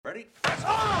Ready?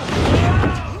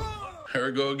 Oh! Here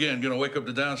we go again. Gonna wake up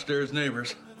the downstairs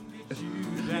neighbors.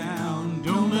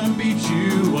 Don't let them beat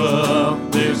you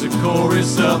up. There's a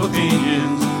chorus of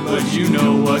opinions, but you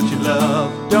know what you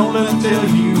love. Don't let them tell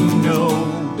you no.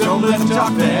 Don't let them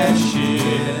talk that shit.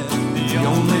 The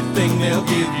only thing they'll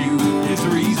give you is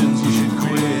reasons you should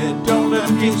quit. Don't let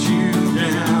them get you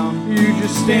down. You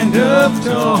just stand up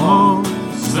tall.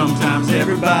 Sometimes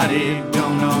everybody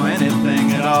don't know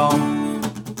anything at all.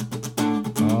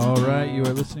 All right, you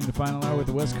are listening to Final Hour with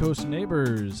the West Coast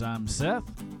Neighbors. I'm Seth.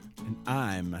 And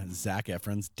I'm Zac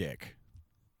Efron's dick.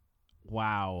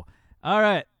 Wow. All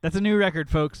right, that's a new record,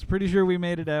 folks. Pretty sure we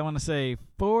made it, I want to say,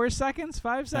 5 seconds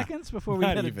before we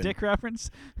Not had even. a dick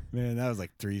reference. Man, that was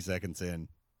like 3 seconds in.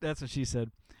 That's what she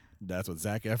said. That's what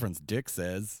Zac Efron's dick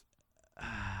says.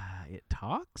 It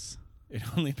talks? It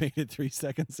only made it 3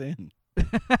 seconds in.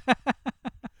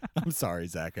 I'm sorry,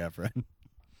 Zac Efron.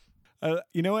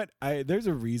 You know what? There's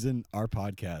a reason our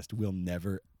podcast will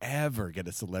never, ever get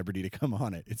a celebrity to come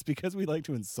on it. It's because we like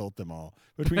to insult them all.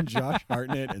 Between Josh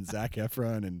Hartnett and Zac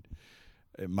Efron and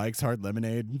Mike's Hard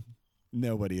Lemonade,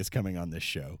 nobody is coming on this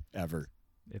show, ever.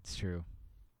 It's true.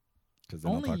 Because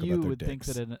Only you would think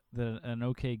that an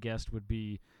okay guest would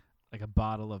be like a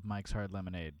bottle of Mike's Hard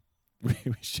Lemonade. We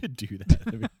should do that.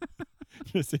 I mean,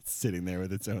 just it's sitting there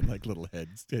with its own like little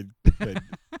headphones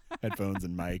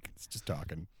and mic. It's just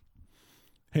talking.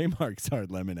 Hey, Mike's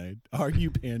Hard Lemonade. Are you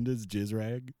Panda's jizz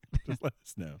rag? Just let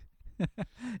us know.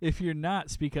 If you're not,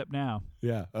 speak up now.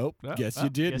 Yeah. Oh, guess you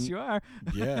didn't. Guess you are.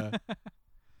 Yeah.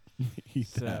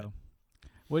 Eat that. So,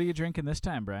 what are you drinking this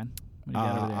time, Brian? What do you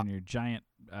got over there in your giant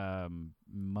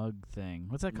mug thing?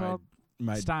 What's that called?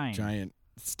 My Stein. Giant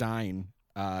Stein.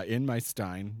 In my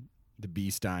Stein, the B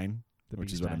Stein,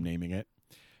 which is what I'm naming it,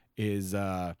 is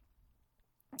a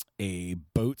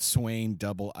Boatswain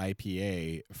Double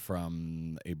IPA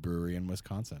from a brewery in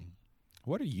Wisconsin.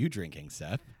 What are you drinking,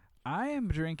 Seth? I am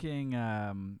drinking.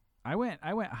 I went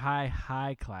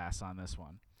high class on this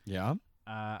one. Yeah.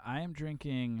 I am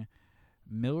drinking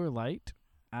Miller Lite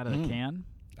out of the can.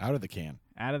 Out of the can.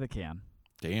 Out of the can.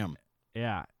 Damn.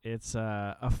 Yeah, it's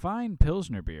a fine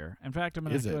Pilsner beer. In fact, I'm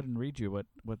going to go ahead and read you what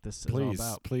this is all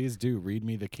about. Please do. Read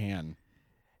me the can.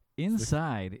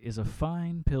 Inside is a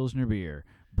fine Pilsner beer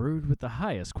brewed with the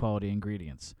highest quality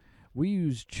ingredients. We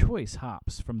use choice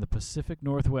hops from the Pacific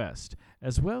Northwest,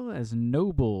 as well as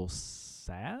noble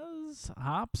Saaz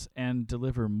hops, and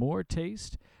deliver more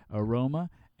taste, aroma,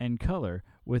 and color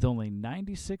with only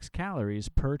 96 calories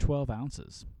per 12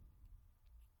 ounces.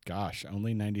 Gosh,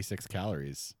 only 96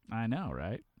 calories. I know,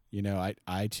 right? You know,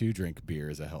 I too drink beer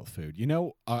as a health food. You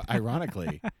know,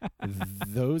 ironically,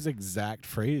 those exact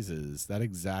phrases, that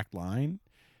exact line,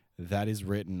 that is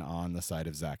written on the side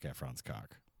of Zac Efron's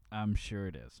cock. I'm sure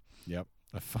it is. Yep.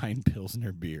 A fine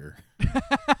Pilsner beer.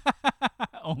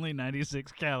 Only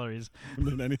 96 calories.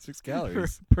 Only 96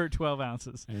 calories. per 12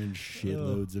 ounces. And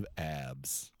shitloads of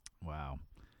abs. Wow.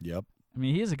 Yep. I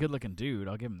mean, he is a good-looking dude.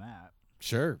 I'll give him that.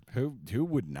 Sure. Who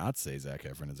would not say Zac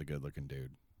Efron is a good-looking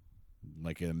dude?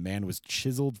 Like a man was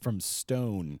chiseled from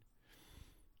stone.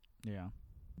 Yeah.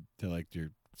 To like your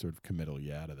sort of committal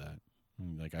yeah to that.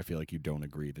 Like I feel like you don't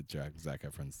agree that Zac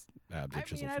Efron's abs are chiseled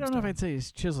from stone. I don't know if I'd say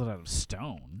he's chiseled out of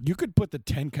stone. You could put the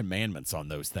 10 Commandments on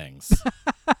those things.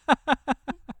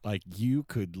 Like you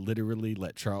could literally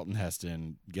let Charlton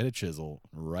Heston get a chisel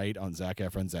right on Zac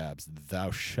Efron's abs.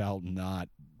 Thou shalt not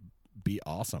be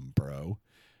awesome, bro.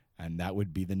 And that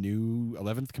would be the new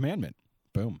 11th commandment.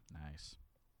 Boom. Nice.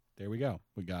 There we go.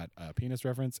 We got a penis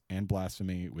reference and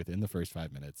blasphemy within the first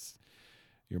 5 minutes.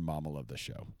 Your mom will love this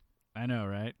show. I know,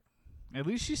 right? At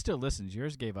least she still listens.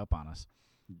 Yours gave up on us.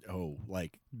 Oh,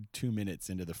 like 2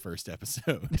 minutes into the first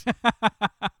episode.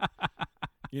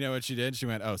 You know what she did? She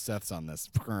went, oh, Seth's on this.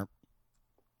 I'm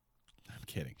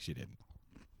kidding. She didn't.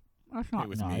 That's not It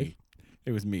was nice. me.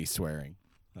 It was me swearing.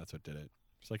 That's what did it.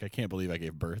 She's like, I can't believe I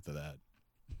gave birth to that.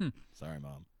 Sorry,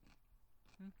 Mom.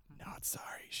 Not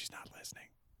sorry. She's not listening.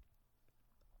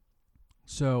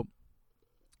 So,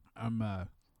 I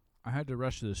had to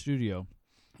rush to the studio.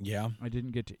 Yeah. I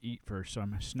didn't get to eat first, so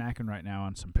I'm snacking right now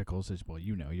on some pickles. As well,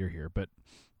 you know, you're here. But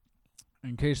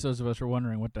in case those of us were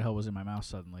wondering what the hell was in my mouth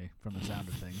suddenly from the sound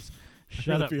of things,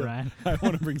 shut up, Brian. I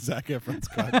want to bring Zac Efron's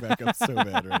cock back up so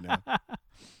bad right now.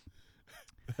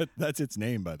 That's its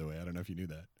name, by the way. I don't know if you knew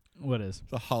that. What is?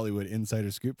 It's a Hollywood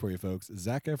insider scoop for you folks.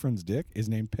 Zac Efron's dick is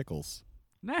named Pickles.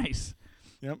 Nice.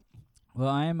 Yep. Well,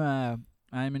 I'm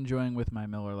enjoying with my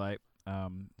Miller Lite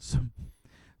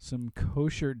some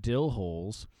kosher dill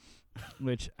holes,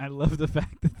 which I love the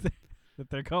fact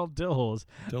that they're called dill holes.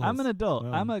 I'm an adult.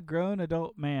 Wow. I'm a grown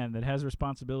adult man that has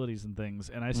responsibilities and things,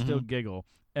 and I still giggle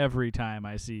every time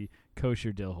I see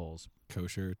kosher dill holes.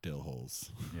 Kosher dill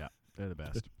holes. Yeah, they're the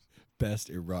best. Best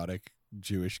erotic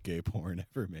Jewish gay porn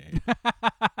ever made.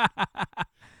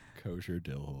 Kosher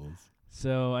dill holes.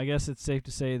 So I guess it's safe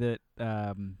to say that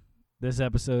this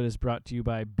episode is brought to you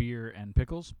by Beer and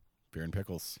Pickles. Beer and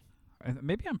pickles.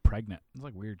 Maybe I'm pregnant. It's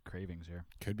like weird cravings here.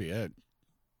 Could be it.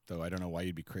 Though I don't know why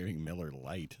you'd be craving Miller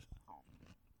Lite.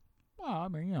 Well, I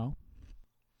mean, you know.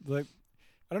 Like,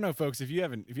 I don't know, folks. If you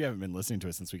haven't been listening to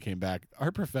us since we came back,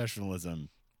 our professionalism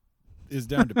is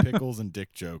down to pickles and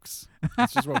dick jokes.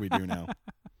 It's just what we do now.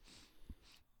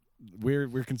 We're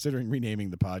considering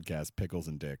renaming the podcast Pickles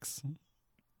and Dicks.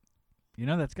 You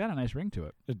know, that's got a nice ring to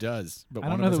it. It does, but I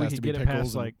one don't know of us that we has could to be get it pickles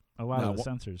past, like, a lot of the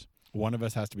censors. One of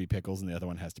us has to be pickles and the other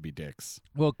one has to be dicks.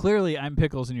 Well, clearly I'm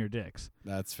pickles and you're dicks.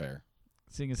 That's fair.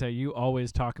 Seeing as how you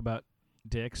always talk about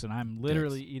dicks, and I'm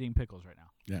literally eating pickles right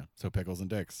now. Yeah, so pickles and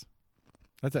dicks.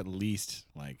 That's at least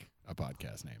like a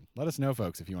podcast name. Let us know,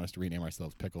 folks, if you want us to rename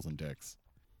ourselves Pickles and Dicks.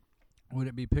 Would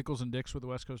it be Pickles and Dicks with the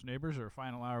West Coast Neighbors or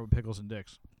Final Hour with Pickles and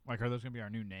Dicks? Like, are those going to be our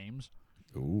new names?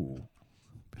 Ooh.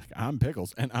 I'm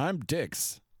Pickles and I'm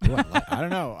Dicks. Ooh, I don't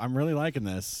know. I'm really liking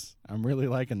this.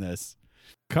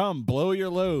 Come blow your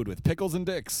load with Pickles and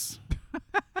Dicks.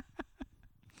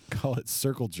 Call it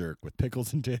Circle Jerk with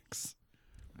Pickles and Dicks.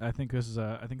 I think this is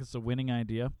a winning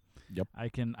idea. Yep. I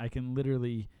can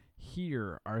literally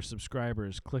hear our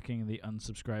subscribers clicking the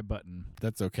unsubscribe button.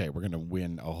 That's okay. We're going to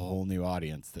win a whole new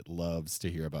audience that loves to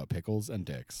hear about pickles and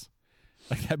dicks.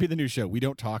 Like, that'd be the new show. We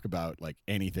don't talk about like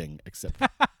anything except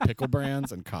pickle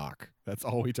brands and cock. That's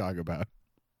all we talk about.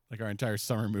 Like, our entire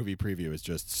summer movie preview is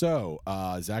just, Zac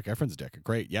Efron's dick.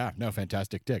 Great. Yeah. No,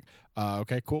 fantastic dick.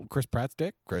 Okay, cool. Chris Pratt's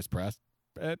dick. Chris Pratt.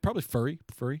 Probably furry.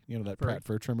 You know, that furry. Pratt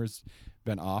fur trimmer's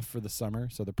been off for the summer,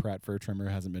 so the Pratt fur trimmer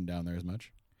hasn't been down there as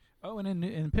much. Oh, and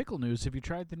in pickle news, have you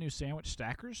tried the new sandwich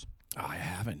stackers? Oh, I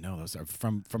haven't. No, those are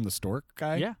from the Stork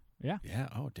guy? Yeah. Yeah.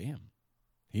 Oh, damn.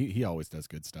 He always does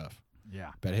good stuff.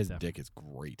 Yeah. Bet his dick is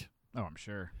great. Oh, I'm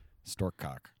sure. Stork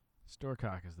cock. Store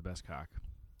cock is the best cock.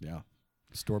 Yeah.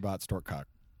 Store-bought stork cock.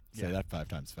 Say Yeah. that 5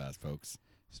 times fast, folks.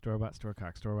 Store-bought store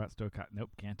cock. Store-bought store cock. Nope,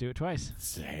 can't do it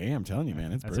twice. Hey, I'm telling you,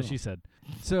 man. It's That's brutal. what she said.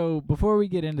 So before we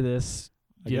get into this,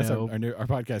 I guess our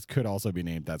podcast could also be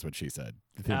named That's What She Said.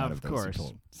 If the amount Of those are course.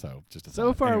 told. So just a so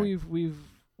thought. far Anyway.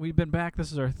 we've been back.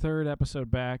 This is our third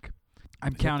episode back.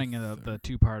 I'm counting the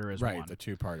two-parter as right, one. the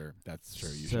two-parter. That's true.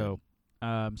 You So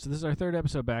this is our third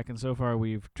episode back, and so far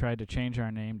we've tried to change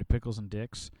our name to Pickles and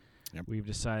Dicks. Yep. We've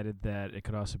decided that it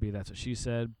could also be That's What She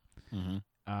Said. should.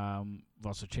 Mm-hmm. We've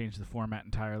also changed the format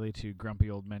entirely to grumpy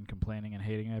old men complaining and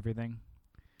hating everything.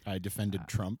 I defended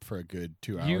Trump for a good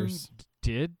 2 You hours.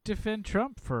 did defend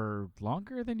Trump for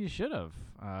longer than you should have.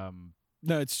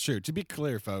 No, it's true. To be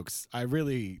clear, folks, I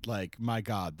really, my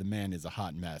God, the man is a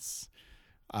hot mess.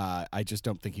 I just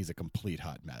don't think he's a complete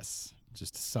hot mess.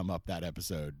 Just to sum up that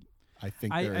episode, I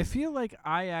think I feel like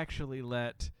I actually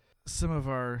let some of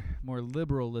our more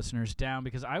liberal listeners down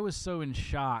because I was so in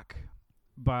shock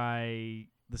by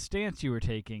the stance you were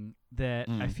taking that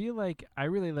I feel like I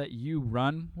really let you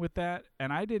run with that,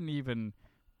 and I didn't even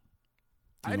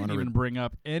bring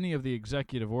up any of the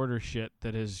executive order shit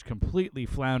that has completely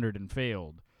floundered and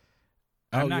failed.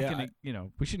 I'm not going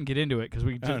to, we shouldn't get into it because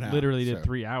we literally did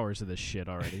 3 hours of this shit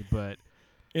already. But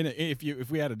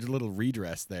if we had a little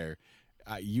redress there,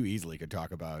 you easily could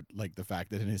talk about the fact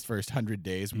that in his first 100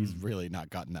 days he's really not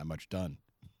gotten that much done.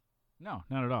 No,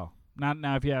 not at all. Not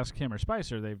now. If you ask him or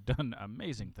Spicer, they've done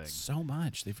amazing things. So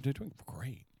much. They're doing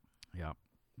great. Yeah.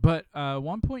 But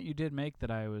one point you did make that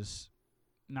I was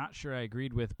not sure I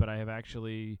agreed with, but I have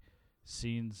actually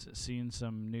seen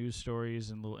some news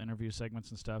stories and little interview segments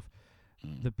and stuff.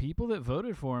 The people that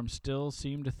voted for him still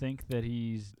seem to think that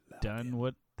he's done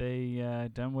what they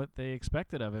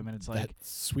expected of him, and it's like that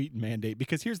sweet mandate.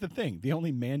 Because here's the thing: the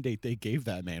only mandate they gave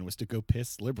that man was to go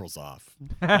piss liberals off.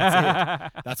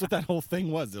 That's it. That's what that whole thing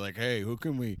was. They're like, "Hey, who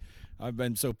can we? I've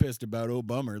been so pissed about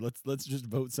Obama. Let's just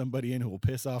vote somebody in who will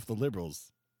piss off the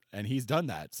liberals." And he's done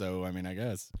that. So I mean, I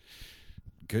guess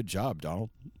good job, Donald.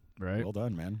 Right. Well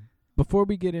done, man. Before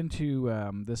we get into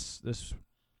this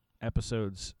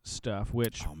episode's stuff,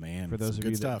 which for those of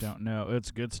you that don't know,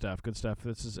 it's good stuff. Good stuff.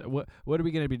 This is what are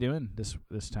we going to be doing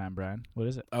this time, Brian? What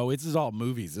is it? Oh, this is all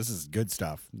movies. This is good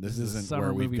stuff. This isn't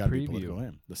where we've got to be political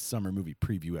in. The summer movie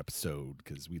preview episode,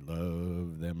 because we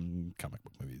love them comic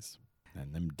book movies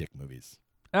and them dick movies.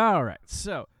 All right.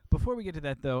 So before we get to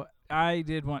that, though, I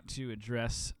did want to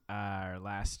address our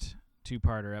last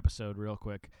two-parter episode real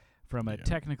quick. From a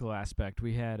technical aspect,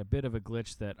 we had a bit of a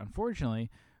glitch that, unfortunately,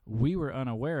 we were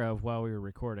unaware of while we were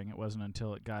recording. It wasn't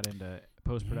until it got into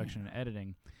post-production and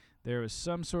editing there was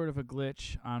some sort of a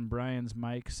glitch on Brian's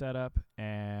mic setup,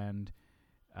 and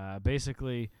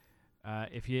basically,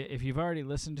 if you've already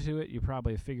listened to it, you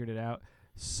probably figured it out.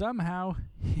 Somehow,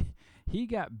 he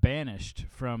got banished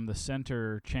from the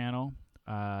center channel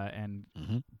and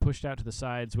pushed out to the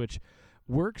sides, which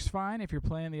works fine if you're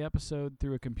playing the episode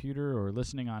through a computer or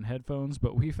listening on headphones,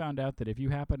 but we found out that if you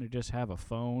happen to just have a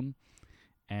phone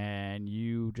and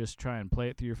you just try and play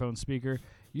it through your phone speaker,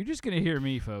 you're just going to hear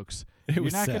me, folks.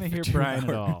 You're not going to hear Brian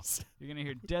at all. You're going to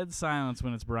hear dead silence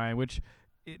when it's Brian, which,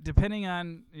 depending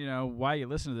on why you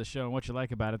listen to the show and what you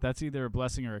like about it, that's either a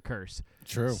blessing or a curse.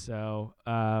 True. So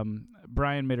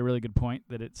Brian made a really good point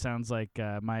that it sounds like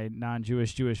my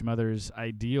non-Jewish Jewish mother's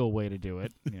ideal way to do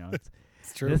it.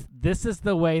 It's true. This is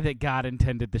the way that God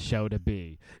intended the show to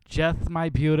be. Just my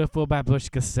beautiful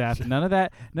babushka Seth. None of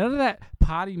that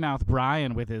potty mouth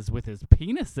Brian with his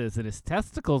penises and his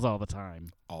testicles all the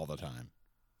time. All the time.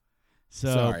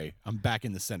 So, sorry, I'm back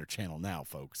in the center channel now,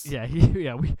 folks. Yeah,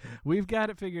 we've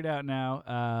got it figured out now.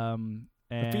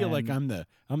 And I feel like I'm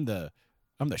the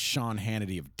Sean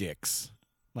Hannity of dicks.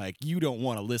 Like, you don't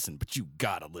want to listen, but you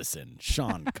gotta listen,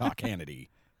 Sean Cock Hannity.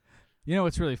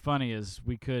 What's really funny is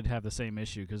we could have the same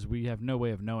issue because we have no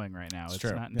way of knowing right now. It's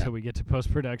true. Not until we get to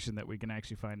post-production that we can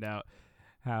actually find out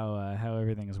how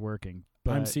everything is working.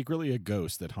 But I'm secretly a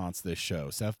ghost that haunts this show.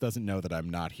 Seth doesn't know that I'm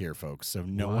not here, folks, so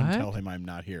no one tell him I'm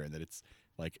not here and that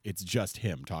it's just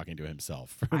him talking to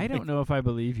himself. I don't know if I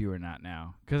believe you or not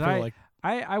now because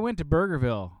I went to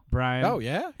Burgerville, Brian. Oh,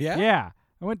 yeah? Yeah.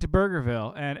 I went to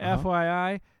Burgerville, and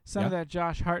FYI, some of that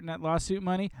Josh Hartnett lawsuit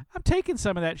money, I'm taking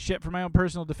some of that shit for my own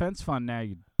personal defense fund now,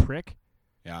 you prick.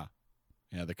 Yeah.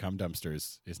 Yeah, the cum dumpster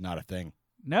is not a thing.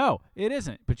 No, it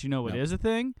isn't. But you know what is a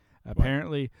thing?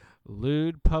 Apparently,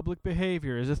 lewd public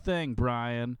behavior is a thing,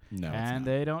 Brian. No, and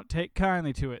they don't take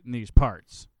kindly to it in these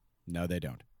parts. No, they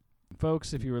don't.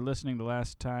 Folks, if you were listening the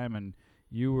last time and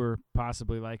you were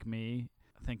possibly like me,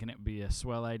 thinking it would be a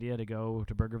swell idea to go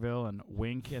to Burgerville and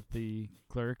wink at the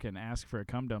clerk and ask for a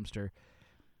cum dumpster,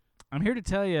 I'm here to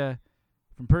tell you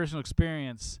from personal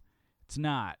experience, it's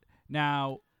not.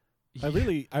 Now, I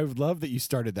would love that you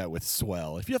started that with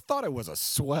swell. If you thought it was a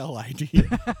swell idea.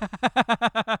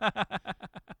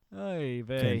 Oy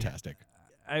vey. Fantastic.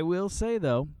 I will say,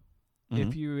 though,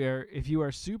 if you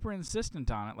are super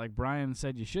insistent on it, like Brian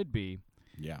said you should be,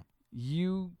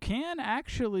 you can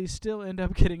actually still end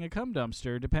up getting a cum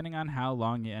dumpster depending on how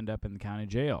long you end up in the county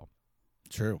jail.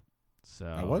 True. So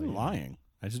I wasn't lying.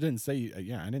 I just didn't say I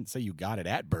didn't say you got it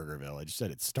at Burgerville. I just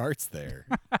said it starts there.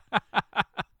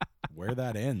 Where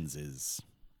that ends is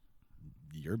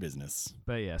your business.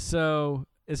 But yeah, so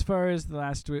as far as the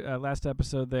last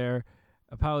episode there,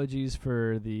 apologies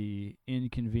for the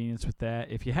inconvenience with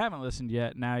that. If you haven't listened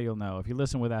yet, now you'll know. If you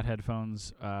listen without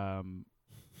headphones on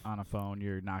a phone,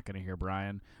 you're not going to hear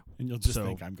Brian. And you'll just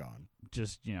think I'm gone.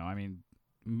 Just,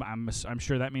 I'm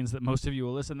sure that means that most of you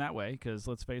will listen that way because,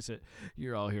 let's face it,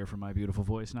 you're all here for my beautiful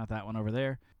voice, not that one over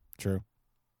there. True.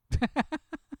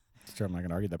 It's true. I'm not going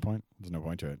to argue that point. There's no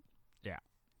point to it. Yeah.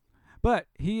 But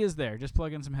he is there. Just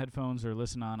plug in some headphones or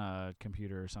listen on a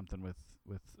computer or something with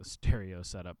a stereo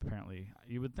setup. Apparently,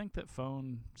 you would think that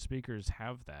phone speakers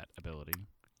have that ability.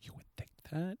 You would think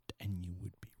that, and you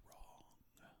would be wrong.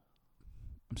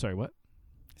 I'm sorry, what?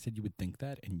 I said you would think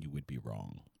that, and you would be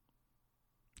wrong.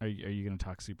 Are you going to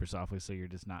talk super softly so you're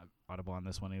just not audible on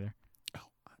this one either? Oh,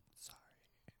 I'm sorry.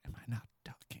 Am I not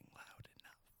talking loud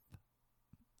enough?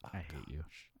 Oh, I hate you.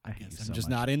 I hate you so I'm just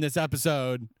much. not in this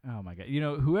episode. Oh, my God.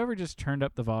 Whoever just turned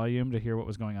up the volume to hear what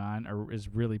was going on is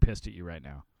really pissed at you right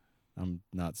now. I'm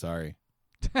not sorry.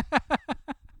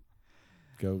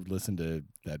 Go listen to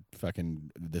that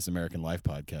fucking This American Life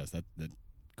podcast. That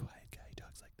quiet guy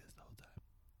talks like this the whole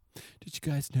time. Did you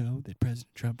guys know that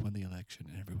President Trump won the election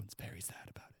and everyone's very sad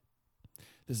about it?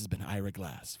 This has been Ira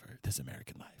Glass for This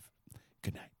American Life.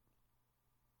 Good night.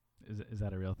 Is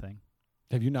that a real thing?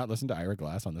 Have you not listened to Ira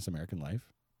Glass on This American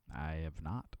Life? I have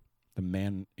not. The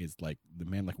man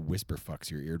whisper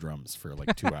fucks your eardrums for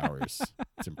like 2 hours.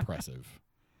 It's impressive.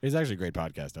 It's actually a great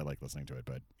podcast. I like listening to it,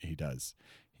 but he does.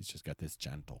 He's just got this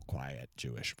gentle, quiet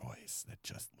Jewish voice that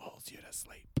just lulls you to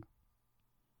sleep.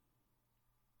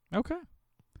 Okay.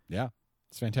 Yeah.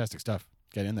 It's fantastic stuff.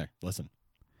 Get in there. Listen.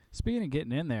 Speaking of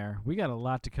getting in there, we got a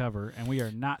lot to cover, and we are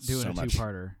not doing a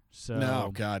two-parter. So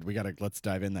no, God, let's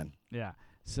dive in then. Yeah.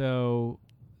 So,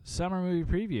 summer movie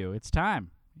preview. It's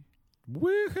time.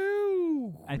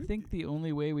 Woohoo! I think the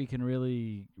only way we can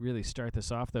really start this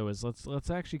off, though, is let's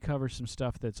actually cover some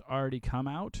stuff that's already come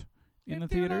out in the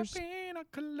theaters. Pina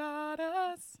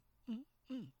coladas,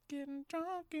 getting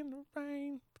drunk in the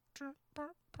rain.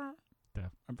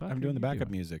 I'm doing the backup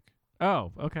music.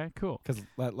 Oh, okay, cool. Because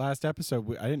last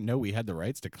episode, I didn't know we had the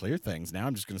rights to clear things. Now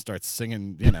I'm just going to start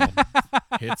singing,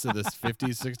 hits of the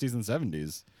 50s, 60s, and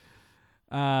 70s.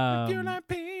 You're like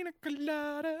pina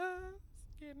coladas,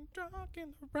 getting drunk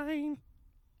in the rain.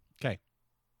 Okay.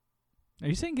 Are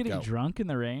you saying getting Go. drunk in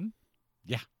the rain?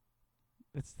 Yeah.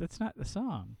 That's not the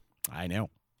song. I know.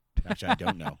 Actually, I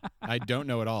don't know. I don't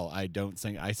know at all. I don't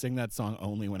sing. I sing that song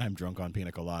only when I'm drunk on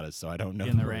pina coladas, so I don't know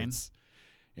In the rain? words.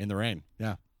 In the rain,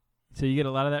 yeah. So you get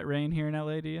a lot of that rain here in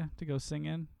LA, do you, to go sing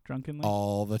in drunkenly?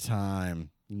 All the time.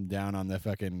 Down on the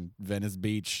fucking Venice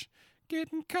Beach.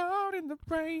 Getting caught in the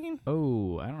rain.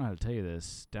 Oh, I don't know how to tell you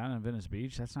this. Down in Venice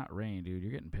Beach, that's not rain, dude.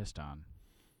 You're getting pissed on.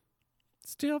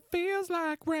 Still feels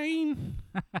like rain.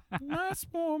 Nice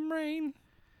warm rain.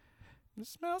 It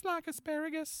smells like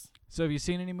asparagus. So have you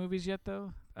seen any movies yet,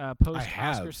 though? Post-Oscar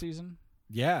have. season?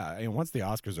 Yeah, and once the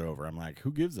Oscars are over, I'm like,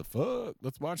 who gives a fuck?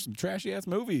 Let's watch some trashy-ass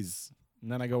movies. And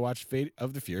then I go watch Fate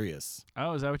of the Furious.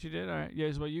 Oh, is that what you did? All right.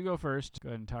 Yes, well, you go first. Go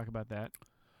ahead and talk about that.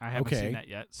 I haven't Okay. seen that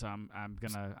yet, so I'm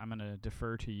gonna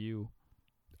defer to you.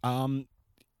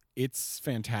 It's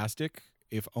fantastic,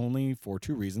 if only for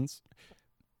two reasons.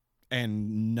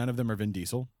 And none of them are Vin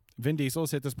Diesel. Vin Diesel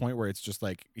has hit this point where it's just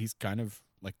like he's kind of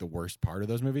like the worst part of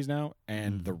those movies now.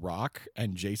 And The Rock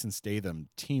and Jason Statham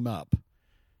team up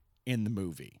in the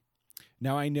movie.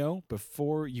 Now, I know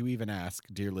before you even ask,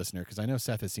 dear listener, because I know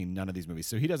Seth has seen none of these movies,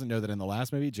 so he doesn't know that in the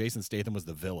last movie, Jason Statham was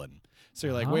the villain. So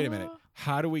you're like, wait a minute.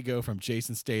 How do we go from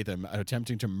Jason Statham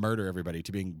attempting to murder everybody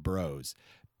to being bros?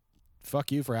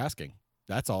 Fuck you for asking.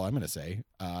 That's all I'm going to say.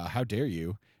 How dare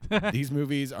you? These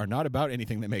movies are not about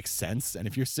anything that makes sense. And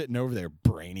if you're sitting over there,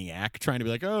 brainiac, trying to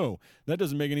be like, oh, that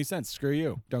doesn't make any sense, screw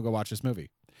you. Don't go watch this movie.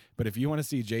 But if you want to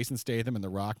see Jason Statham and The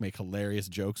Rock make hilarious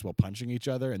jokes while punching each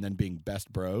other and then being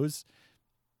best bros,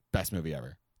 best movie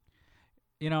ever.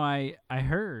 You know, I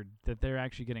heard that they're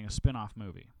actually getting a spin-off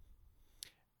movie.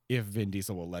 If Vin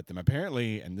Diesel will let them.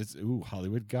 Apparently, and this,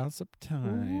 Hollywood gossip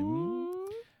time.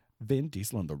 Vin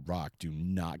Diesel and The Rock do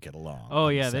not get along. Oh,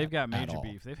 on yeah, set they've got at major all.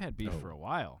 beef. They've had beef for a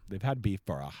while. They've had beef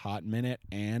for a hot minute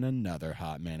and another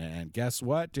hot minute. And guess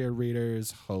what, dear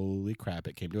readers? Holy crap,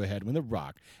 it came to a head when The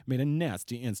Rock made a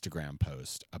nasty Instagram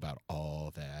post about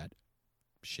all that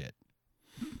shit.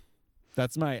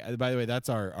 That's by the way, that's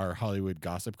our Hollywood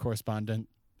gossip correspondent.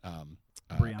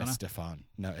 Brianna? Estefan.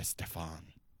 No,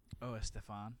 Estefan. Oh,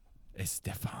 Estefan.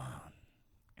 Estefan.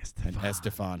 And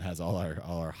Estefan has all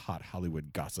our hot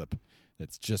Hollywood gossip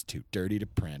that's just too dirty to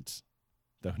print.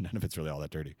 Though none of it's really all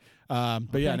that dirty. But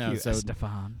yeah, Thank no. you, So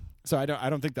Estefan. So I don't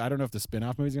know if the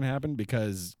spin-off movie's going to happen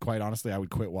because quite honestly I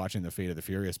would quit watching the Fate of the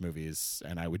Furious movies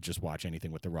and I would just watch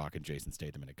anything with The Rock and Jason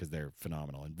Statham in it because they're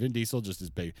phenomenal. And Vin Diesel just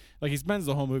is big. Like he spends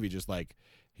the whole movie just like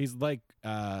he's like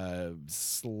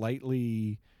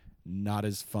slightly not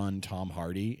as fun Tom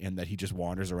Hardy in that he just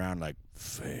wanders around like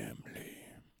family.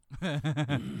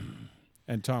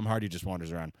 And Tom Hardy just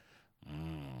wanders around.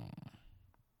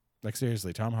 Like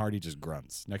seriously, Tom Hardy just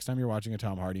grunts. Next time you're watching a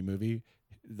Tom Hardy movie,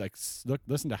 like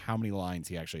listen to how many lines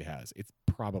he actually has. It's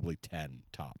probably 10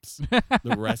 tops.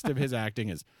 The rest of his acting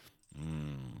is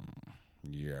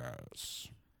yes.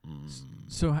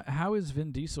 So how is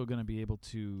Vin Diesel going to be able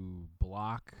to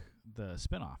block the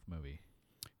spin-off movie?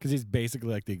 Because he's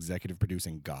basically like the executive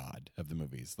producing god of the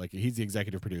movies. Like he's the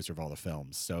executive producer of all the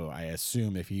films. So I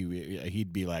assume if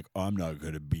he'd be like, I'm not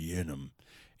going to be in them.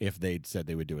 If they'd said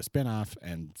they would do a spinoff,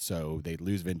 and so they'd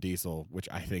lose Vin Diesel, which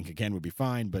I think again would be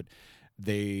fine. But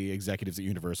the executives at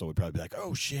Universal would probably be like,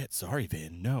 "Oh shit, sorry,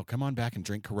 Vin. No, come on back and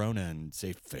drink Corona and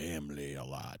say family a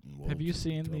lot." And we'll Have you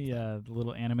seen throw the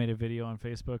little animated video on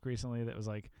Facebook recently that was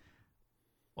like,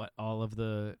 what all of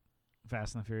the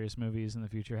Fast and the Furious movies in the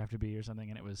future have to be or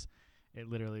something? And it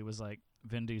literally was like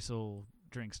Vin Diesel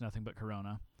drinks nothing but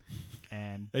Corona,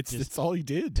 and It's all he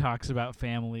did. talks about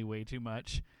family way too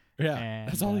much. Yeah, And,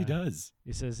 that's all he does.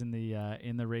 He says in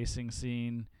the racing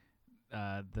scene,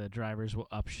 the drivers will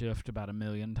upshift about 1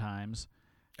 million times.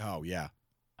 Oh yeah.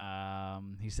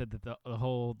 He said that the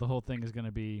whole thing is going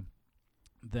to be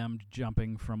them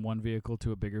jumping from one vehicle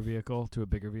to a bigger vehicle to a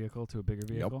bigger vehicle to a bigger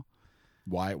vehicle.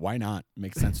 Why not?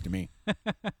 Makes sense to me.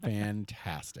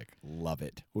 Fantastic. Love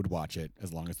it. Would watch it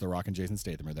as long as The Rock and Jason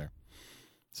Statham are there.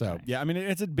 So Okay. yeah, I mean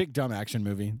it's a big dumb action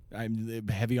movie. I'm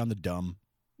heavy on the dumb.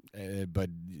 But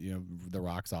you know, The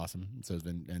Rock's awesome. So's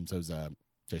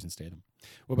Jason Statham.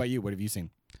 What about you? What have you seen?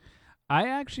 I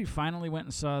actually finally went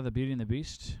and saw the Beauty and the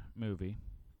Beast movie.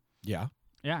 Yeah.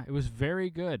 Yeah, it was very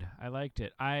good. I liked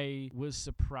it. I was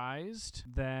surprised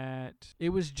that it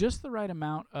was just the right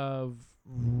amount of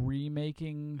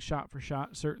remaking shot for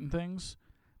shot certain things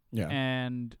Yeah.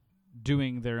 and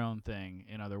doing their own thing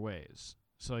in other ways.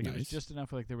 So like it was Nice. just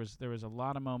enough. Like there was a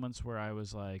lot of moments where I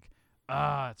was like,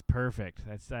 it's perfect.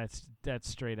 That's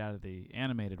straight out of the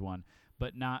animated one,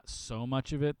 but not so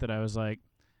much of it that I was like,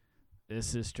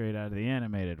 this is straight out of the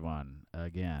animated one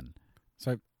again.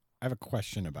 So I have a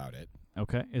question about it.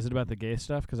 Okay, is it about the gay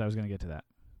stuff? Because I was going to get to that.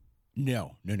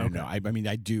 No. Okay. I mean,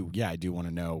 I do. Yeah, I do want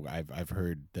to know. I've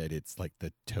heard that it's like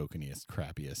the tokeniest,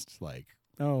 crappiest. Like,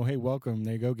 oh, hey, welcome.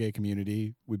 There you go, gay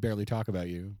community. We barely talk about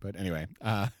you. But anyway,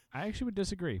 I actually would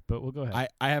disagree, but we'll go ahead.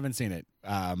 I haven't seen it.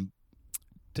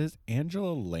 Does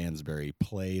Angela Lansbury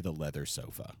play the leather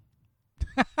sofa?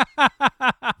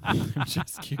 I'm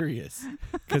just curious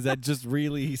because that just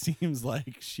really seems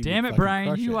like she. Damn would it, fucking Brian!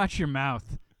 crush You it. watch your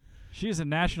mouth. She is a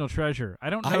national treasure. I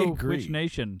don't I know agree. which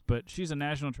nation, but she's a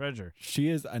national treasure. She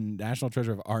is a national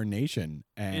treasure of our nation.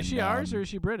 And Is she ours or is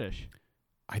she British?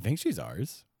 I think she's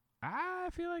ours. I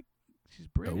feel like she's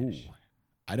British. Oh,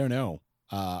 I don't know.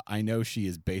 I know she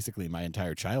is basically my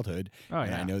entire childhood, Oh,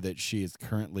 and yeah. I know that she is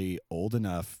currently old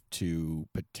enough to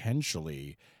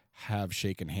potentially have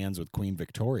shaken hands with Queen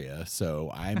Victoria. So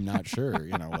I'm not sure,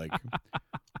 like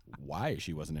why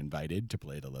she wasn't invited to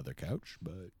play the leather couch,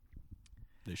 but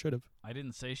they should have. I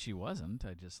didn't say she wasn't.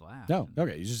 I just laughed. No,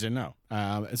 okay, you just didn't know.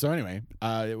 So anyway,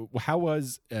 how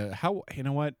was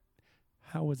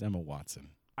Emma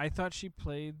Watson? I thought she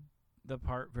played the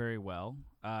part very well.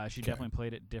 She Okay. definitely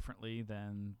played it differently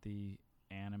than the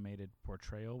animated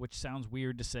portrayal, which sounds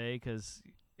weird to say because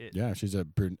it. Yeah, she's a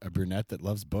brunette that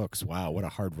loves books. Wow, what a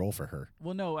hard role for her.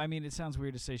 Well, no, I mean it sounds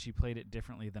weird to say she played it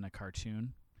differently than a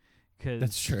cartoon. Because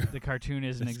That's true. the cartoon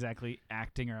isn't exactly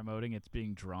acting or emoting; it's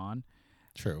being drawn.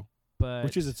 True, But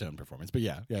which is its own performance. But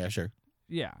yeah, sure.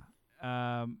 yeah.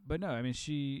 But no, I mean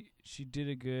she did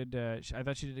a good. I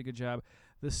thought she did a good job.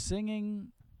 The singing,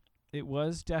 it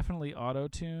was definitely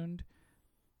auto-tuned.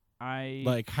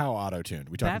 Like how auto-tuned?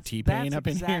 We talking that's T-Pain up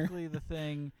in here? That's exactly the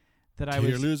thing that I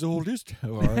was. Taylor's oldest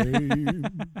time.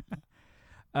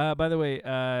 By the way,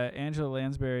 Angela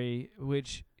Lansbury,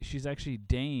 which she's actually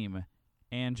Dame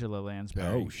Angela Lansbury.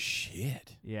 Oh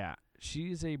shit! Yeah,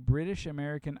 she's a British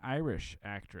American Irish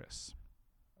actress.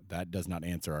 That does not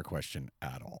answer our question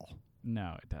at all.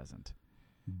 No, it doesn't.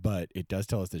 But it does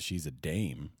tell us that she's a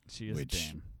dame. She is Which-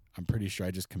 a dame. I'm pretty sure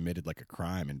I just committed like a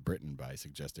crime in Britain by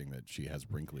suggesting that she has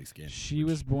wrinkly skin. She which-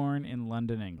 was born in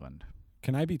London, England.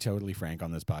 Can I be totally frank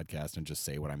on this podcast and just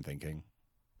say what I'm thinking?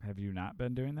 Have you not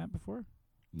been doing that before?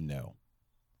 No.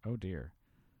 Oh dear.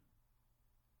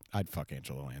 I'd fuck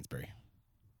Angela Lansbury.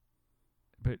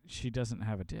 But she doesn't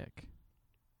have a dick.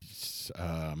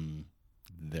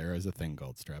 There is a thing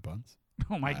called strap-ons.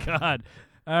 Oh my God.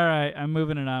 All right, I'm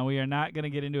moving it on. We are not going to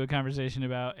get into a conversation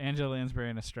about Angela Lansbury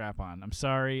and a strap-on. I'm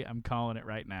sorry. I'm calling it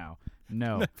right now.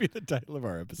 No. That'd be the title of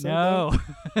our episode. No.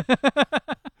 though.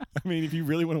 I mean, if you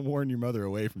really want to warn your mother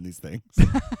away from these things,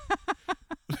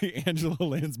 the Angela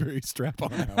Lansbury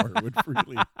strap-on hour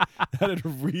that'd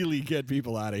really get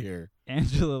people out of here.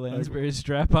 Angela Lansbury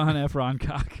strap-on Efron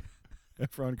cock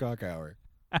Efron cock hour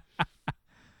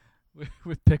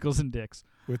with pickles and dicks.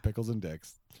 with pickles and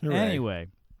dicks. Hooray. Anyway,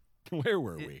 Where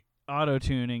were we?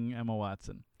 auto-tuning Emma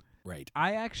Watson. Right.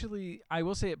 I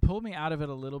will say it pulled me out of it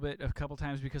a little bit a couple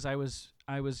times because I was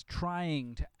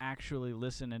trying to actually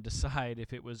listen and decide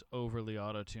if it was overly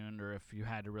auto-tuned or if you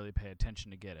had to really pay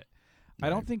attention to get it. I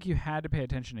don't Right. think you had to pay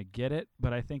attention to get it,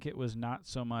 but I think it was not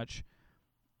so much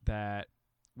that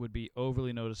would be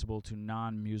overly noticeable to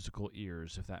non-musical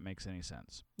ears, if that makes any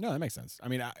sense. No, that makes sense. I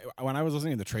mean, when I was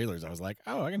listening to the trailers, I was like,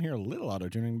 oh, I can hear a little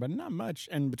auto-tuning, but not much.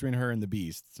 And between her and the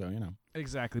Beast, so,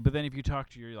 Exactly. But then if you talk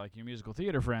to your musical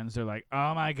theater friends, they're like,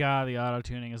 oh my God, the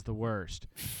auto-tuning is the worst.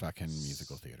 fucking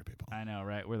musical theater people. I know,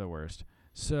 right? We're the worst.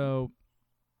 So,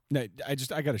 No, I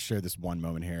got to share this one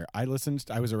moment here. I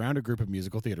was around a group of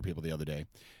musical theater people the other day,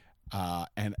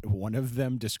 and one of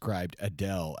them described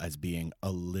Adele as being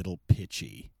a little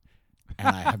pitchy. And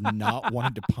I have not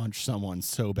wanted to punch someone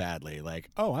so badly. Like,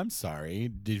 oh, I'm sorry.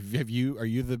 Are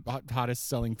you the hottest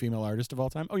selling female artist of all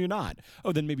time? Oh, you're not.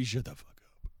 Oh, then maybe shut the fuck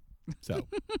up. So,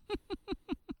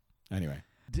 anyway,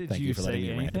 did Thank you you for letting say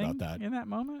me rant anything about that. in that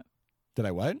moment? did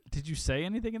I what? Did you say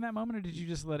anything in that moment, or did you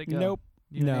just let it go? Nope.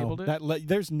 You No, enabled it?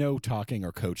 there's no talking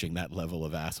or coaching that level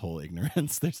of asshole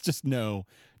ignorance. There's no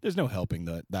helping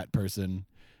that person.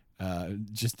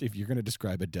 Just if you're going to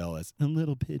describe Adele as a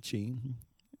little pitchy,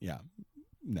 yeah,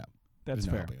 no, That's there's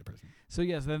no fair. helping that person. So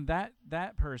yes, then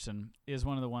that person is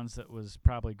one of the ones that was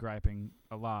probably griping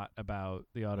a lot about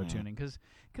the auto tuning because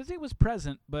it was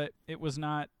present, but it was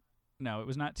not. No, it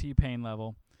was not T-Pain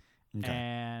level, Okay,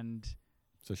 and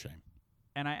it's a shame.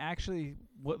 I actually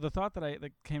the thought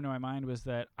that came to my mind was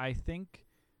that I think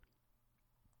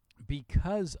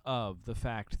because of the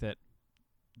fact that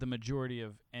the majority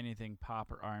of anything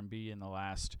pop or R&B in the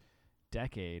last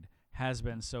decade has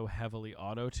been so heavily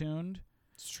auto-tuned.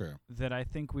 It's true. That I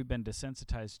think we've been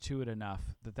desensitized to it enough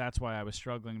that's why I was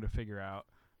struggling to figure out,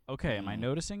 okay, am I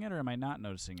noticing it or am I not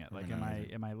noticing it? Like,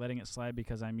 am I letting it slide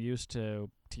because I'm used to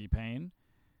T-Pain?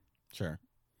 Sure.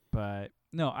 But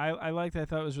no, I liked it. I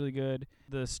thought it was really good.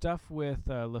 The stuff with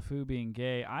LeFou being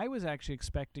gay, I was actually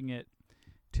expecting it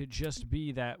to just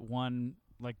be that one,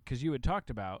 like, because you had talked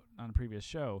about on a previous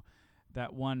show,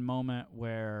 that one moment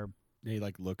where he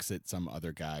like looks at some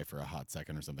other guy for a hot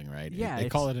second or something, right? Yeah, they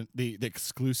call it the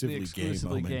exclusively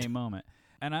gay moment.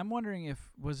 And I'm wondering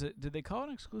did they call it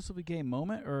an exclusively gay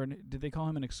moment or did they call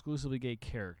him an exclusively gay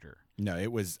character? No,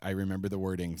 it was. I remember the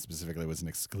wording specifically was an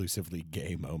exclusively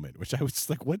gay moment, which I was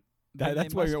just like, what?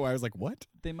 That's why I was like, what?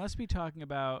 They must be talking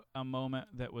about a moment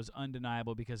that was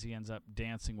undeniable because he ends up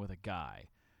dancing with a guy.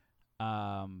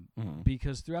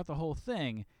 Because throughout the whole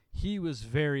thing, he was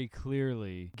very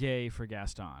clearly gay for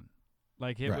Gaston.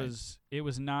 Like it was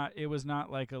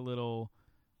not like a little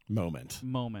moment.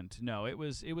 No, it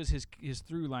was his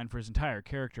through line for his entire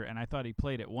character, and I thought he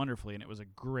played it wonderfully, and it was a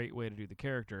great way to do the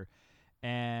character.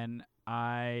 And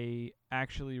I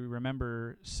actually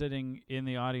remember sitting in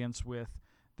the audience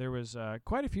there was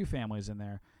quite a few families in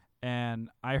there, and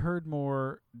I heard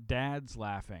more dads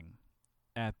laughing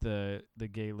at the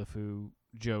gay LeFou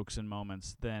jokes and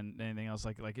moments than anything else,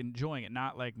 like enjoying it,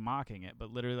 not like mocking it,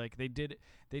 but literally like they did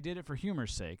it for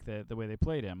humor's sake, the way they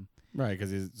played him. Right,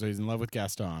 because he's in love with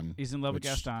Gaston. He's in love with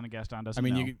Gaston, and Gaston doesn't. I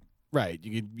mean, know.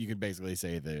 you could basically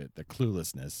say the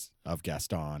cluelessness of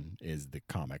Gaston is the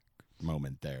comic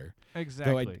moment there.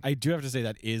 Exactly. Though I do have to say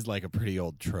that is like a pretty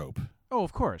old trope. Oh,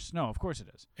 of course. No, of course it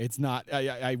is. It's not.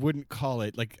 I wouldn't call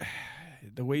it like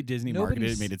the way Disney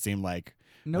marketed it made it seem like.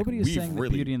 Nobody's saying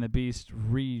that Beauty and the Beast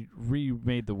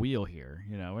remade the wheel here.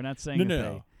 You know, we're not saying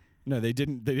No, they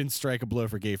didn't strike a blow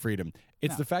for gay freedom.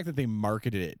 It's the fact that they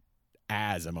marketed it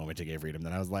as a moment to gay freedom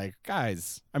that I was like,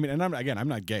 guys. I mean, and I'm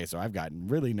not gay, so I've got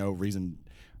really no reason,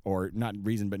 or not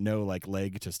reason, but no like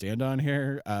leg to stand on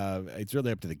here. It's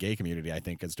really up to the gay community, I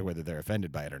think, as to whether they're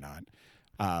offended by it or not.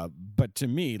 But to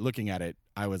me, looking at it,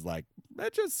 I was like,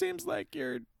 that just seems like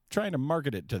you're trying to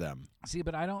market it to them. See,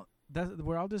 but I don't.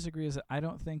 Where I'll disagree is that I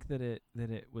don't think that it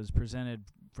was presented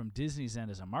from Disney's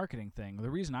end as a marketing thing. The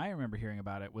reason I remember hearing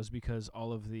about it was because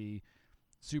all of the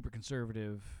super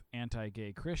conservative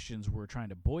anti-gay Christians were trying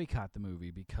to boycott the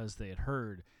movie because they had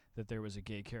heard that there was a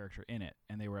gay character in it,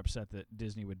 and they were upset that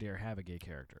Disney would dare have a gay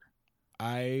character.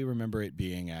 I remember it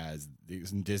being as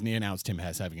Disney announced him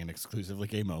as having an exclusively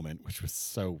gay moment, which was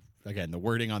so, again, the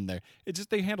wording on there,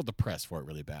 they handled the press for it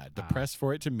really bad. The press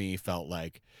for it to me felt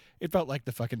like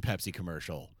the fucking Pepsi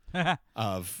commercial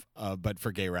but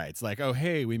for gay rights. Like, oh,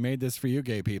 hey, we made this for you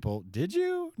gay people. Did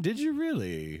you? Did you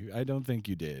really? I don't think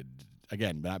you did.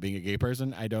 Again, not being a gay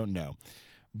person, I don't know.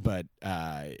 But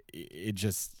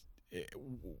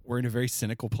we're in a very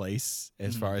cynical place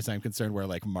as far as I'm concerned, where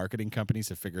like marketing companies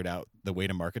have figured out the way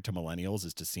to market to millennials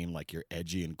is to seem like you're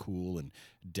edgy and cool and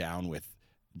down with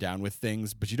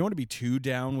things, but you don't want to be too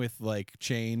down with like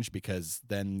change because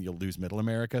then you'll lose middle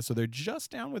America. So they're just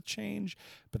down with change,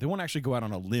 but they won't actually go out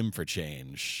on a limb for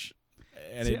change.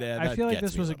 And see, I feel like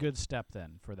this was a good step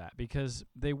then for that, because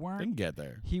they weren't. They can get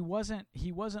there. He wasn't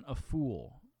a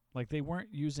fool. Like they weren't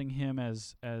using him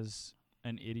as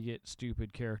an idiot,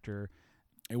 stupid character.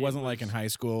 It wasn't like in high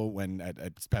school when at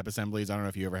pep assemblies. I don't know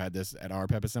if you ever had this at our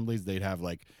pep assemblies. They'd have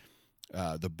like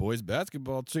the boys'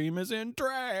 basketball team is in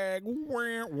drag,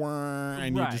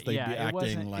 and you just like be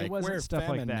acting like we're stuff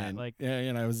feminine. Like that. Like,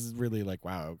 yeah, I was really like,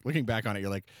 wow. Looking back on it,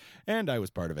 you're like, and I was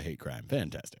part of a hate crime.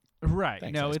 Fantastic. Right.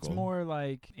 Thanks, no, high it's school. more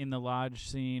like in the lodge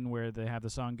scene where they have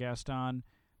the song Gaston.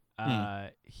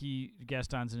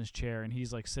 Gaston's in his chair and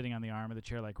he's like sitting on the arm of the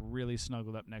chair, like really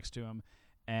snuggled up next to him.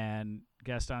 And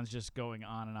Gaston's just going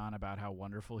on and on about how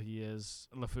wonderful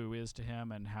LeFou is to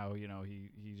him, and how, you know, he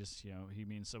just, you know, he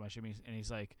means so much to me. And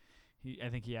he's like, I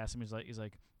think he asked him, he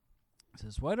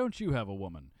says, why don't you have a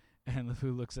woman? And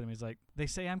LeFou looks at him, he's like, they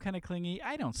say I'm kind of clingy.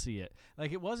 I don't see it.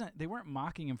 Like, they weren't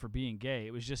mocking him for being gay.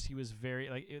 It was just, he was very,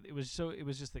 like, it was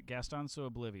just that Gaston's so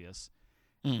oblivious.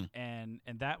 And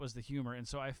that was the humor. And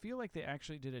so I feel like they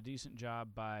actually did a decent job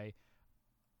by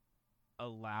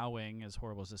allowing, as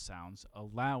horrible as this sounds,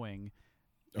 we're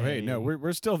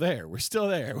still there. We're still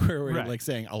there. We're right. like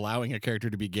saying allowing a character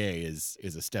to be gay is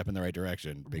a step in the right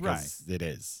direction, because it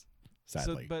is,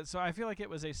 sadly. So I feel like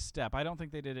it was a step. I don't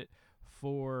think they did it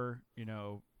for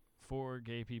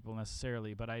gay people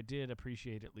necessarily, but I did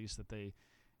appreciate at least that they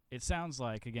it sounds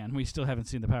like, again, we still haven't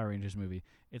seen the Power Rangers movie.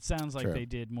 It sounds like True. they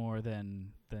did more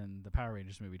than the Power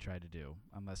Rangers movie tried to do,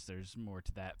 unless there's more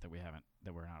to that we're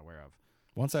not aware of.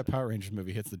 Once that Power Rangers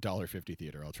movie hits the $1.50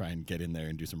 theater, I'll try and get in there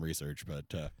and do some research,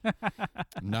 but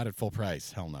not at full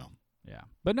price. Hell no. Yeah,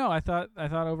 but no, I thought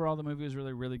overall the movie was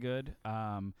really, really good.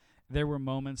 There were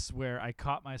moments where I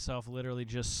caught myself literally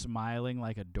just smiling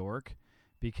like a dork,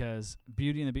 because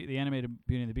the animated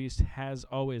Beauty and the Beast has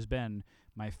always been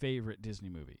my favorite Disney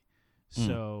movie.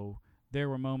 So there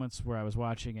were moments where I was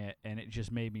watching it, and it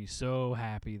just made me so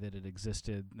happy that it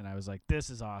existed, and I was like, "This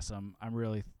is awesome! I'm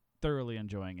really thoroughly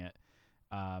enjoying it."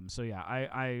 So yeah,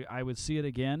 I would see it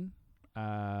again.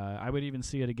 I would even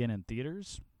see it again in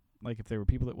theaters. Like if there were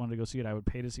people that wanted to go see it, I would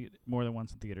pay to see it more than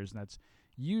once in theaters, and that's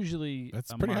usually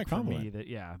That's a pretty mark high for me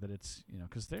compliment. that it's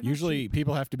because they're not Usually cheap.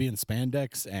 people have to be in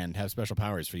spandex and have special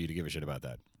powers for you to give a shit about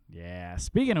that. Yeah.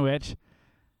 Speaking of which,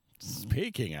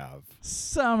 Speaking of,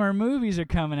 summer movies are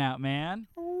coming out, man.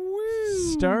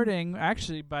 Starting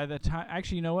by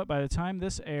the time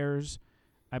this airs,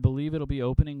 I believe it'll be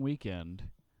opening weekend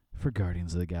for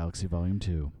Guardians of the Galaxy Volume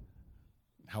 2.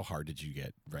 how hard did you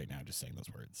get right now just saying those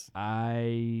words?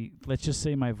 Let's just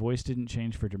say my voice didn't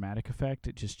change for dramatic effect.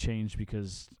 It just changed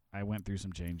because I went through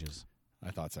some changes.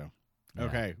 I thought so. Yeah.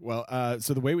 Okay. Well,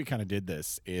 so the way we kind of did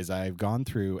this is I've gone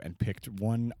through and picked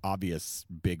one obvious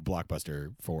big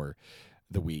blockbuster for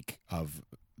the week of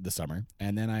the summer,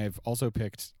 and then I've also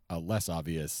picked a less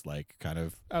obvious, like, kind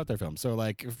of out there film. So,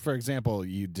 like, for example,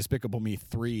 Despicable Me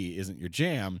 3 isn't your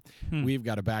jam. We've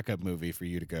got a backup movie for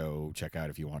you to go check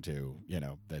out if you want to,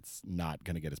 that's not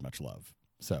going to get as much love.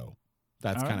 So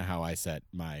that's kind of how I set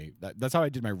that's how I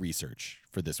did my research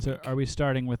for this So week. are we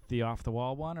starting with the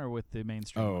off-the-wall one or with the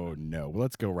mainstream one? Oh no! Well,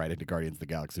 let's go right into Guardians of the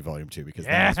Galaxy Volume 2 because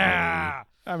Yeah! that's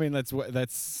really, I mean, that's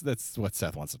what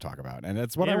Seth wants to talk about, and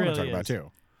that's what It I want really to talk about is.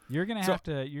 too. You're gonna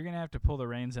have to pull the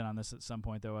reins in on this at some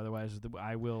point, though. Otherwise,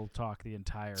 I will talk the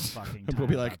entire fucking time. We'll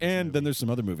be like, about this and then movie." there's some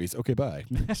other movies. Okay, bye.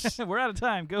 We're out of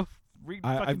time. Go read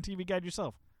fucking TV Guide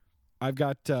yourself. I've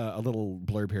got a little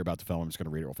blurb here about the film. I'm just going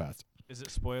to read it real fast. Is it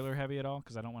spoiler heavy at all?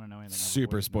 Because I don't want to know anything.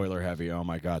 Super spoiler heavy. Oh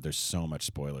my god, there's so much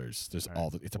spoilers. There's All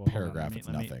right. it's a Well, hold on. paragraph. Let me It's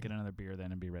nothing. get another beer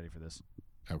then and be ready for this.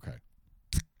 Okay.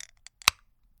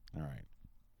 All right.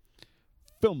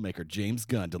 Filmmaker James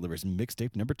Gunn delivers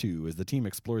mixtape number 2 as the team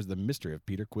explores the mystery of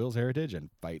Peter Quill's heritage and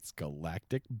fights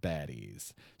galactic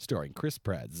baddies. Starring Chris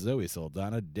Pratt, Zoe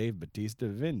Saldana, Dave Bautista,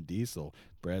 Vin Diesel,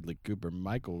 Bradley Cooper,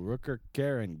 Michael Rooker,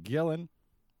 Karen Gillan,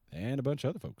 and a bunch of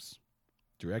other folks.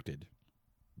 Directed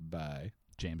by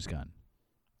James Gunn.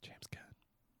 James Gunn.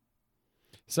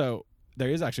 So there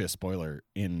is actually a spoiler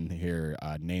in here,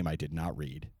 a name I did not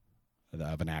read,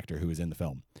 of an actor who is in the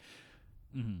film.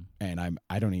 Mm-hmm. And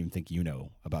I don't even think you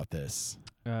know about this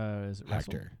Is it Russell?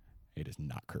 actor. It is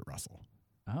not Kurt Russell.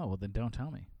 Oh, well, then don't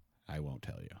tell me. I won't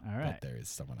tell you. All right. But there is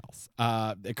someone else.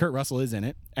 Kurt Russell is in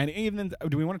it. And even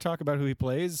do we want to talk about who he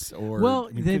plays? Or Well,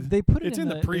 I mean, they put it it's in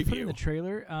the They put it in preview. the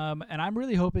trailer, and I'm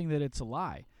really hoping that it's a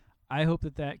lie. I hope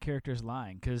that character's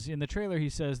lying, because in the trailer he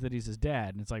says that he's his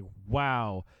dad, and it's like,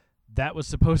 wow, that was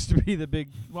supposed to be the big.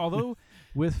 Although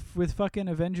with fucking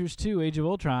Avengers 2: Age of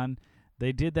Ultron,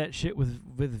 they did that shit with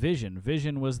Vision.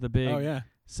 Vision was the big Oh yeah.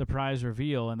 surprise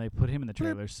reveal, and they put him in the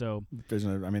trailer. So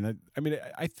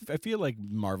I feel like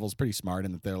Marvel's pretty smart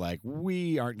in that they're like,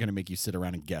 we aren't going to make you sit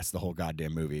around and guess the whole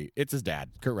goddamn movie. It's his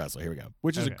dad, Kurt Russell. Here we go.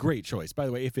 Which is a Okay. great choice. By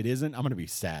the way, if it isn't, I'm going to be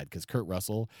sad because Kurt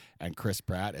Russell and Chris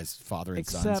Pratt as father and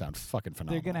son Except sound fucking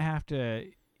phenomenal. they're gonna have to.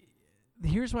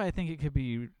 Here's why I think it could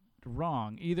be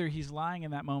wrong. Either he's lying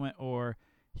in that moment, or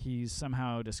he's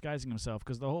somehow disguising himself.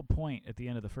 Because the whole point at the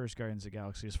end of the first Guardians of the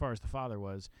Galaxy, as far as the father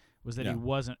was that Yeah. he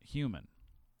wasn't human.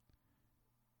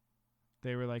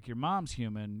 They were like, your mom's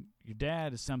human, your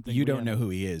dad is something. You we don't know haven't-" who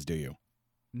he is, do you?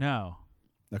 No.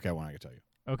 Okay, well, I can tell you.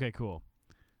 Okay, cool.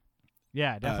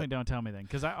 Yeah, definitely don't tell me then,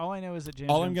 because all I know is that James.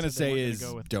 All Gunn I'm going to said they say weren't is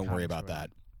gonna go with don't worry comics about or that.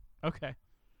 whatever. Okay.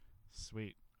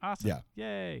 Sweet. Awesome. Yeah.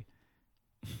 Yay.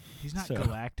 He's not So-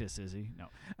 Galactus, is he? No.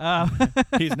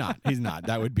 He's not. He's not.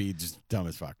 That would be just dumb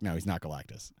as fuck. No, he's not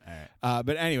Galactus. All right.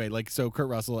 But anyway, so Kurt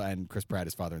Russell and Chris Pratt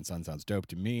as father and son sounds dope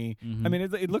to me. Mhm. I mean,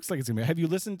 it looks like it's going to be. Have you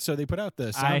listened? So they put out the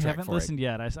soundtrack I haven't for listened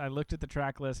yet. I looked at the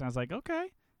track list and I was like, okay,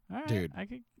 all right, Dude. I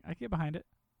could get behind it. it.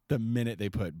 The minute they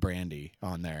put Brandy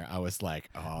on there, I was like,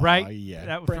 oh, Right? yeah.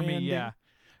 That for me, Brandy, yeah.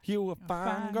 You a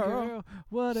fine girl.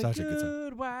 What Such a a good song.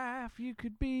 good wife you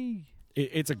could be.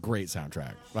 It's a great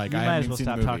soundtrack. Like You I might haven't as well seen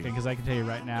stop the movie. talking, because I can tell you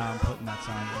right now, I'm putting that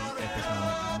song at this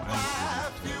moment.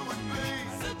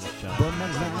 Shut But up. my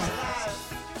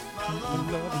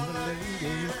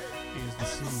Is the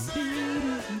sea.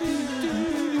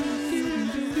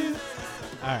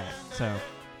 All right, so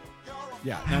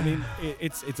Yeah, I mean,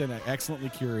 it's an excellently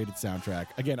curated soundtrack.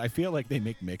 Again, I feel like they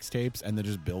make mixtapes and then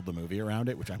just build the movie around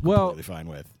it, which I'm completely fine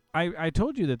with. I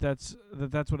told you that's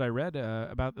what I read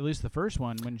about at least the first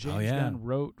one. When James Gunn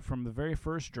wrote from the very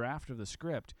first draft of the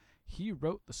script, he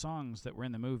wrote the songs that were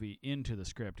in the movie into the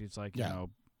script. It's like, you know,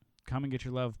 Come and Get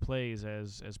Your Love plays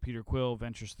as Peter Quill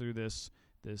ventures through this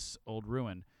old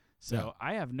ruin. So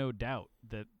I have no doubt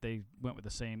that they went with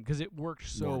the same, because it worked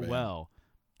so well.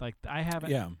 Like, I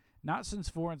haven't... Yeah. Not since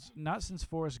Forrest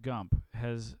Gump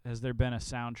has there been a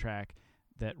soundtrack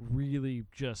that really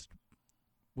just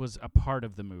was a part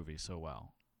of the movie so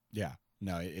well. Yeah.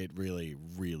 No, it really,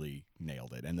 really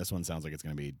nailed it. And this one sounds like it's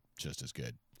going to be just as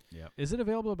good. Yeah. Is it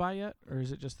available to buy yet, or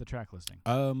is it just the track listing?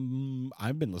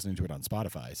 I've been listening to it on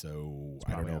Spotify, so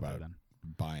I don't know about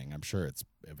buying. I'm sure it's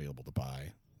available to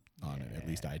buy on at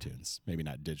least iTunes. Maybe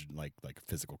not digital, like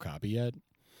physical copy yet.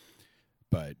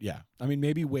 But yeah, I mean,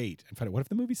 maybe wait and find out. What if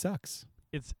the movie sucks?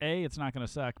 It's A, it's not going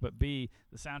to suck, but B,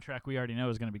 the soundtrack we already know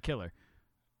is going to be killer.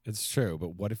 It's true,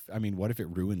 but what if it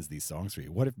ruins these songs for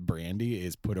you? What if Brandy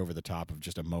is put over the top of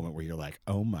just a moment where you're like,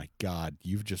 oh my God,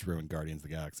 you've just ruined Guardians of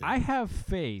the Galaxy? I have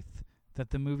faith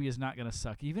that the movie is not going to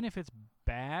suck. Even if it's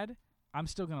bad, I'm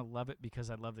still going to love it because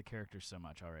I love the characters so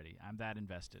much already. I'm that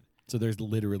invested. So there's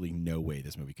literally no way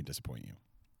this movie can disappoint you.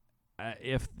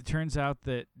 If it turns out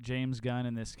that James Gunn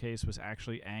in this case was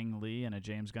actually Ang Lee in a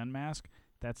James Gunn mask,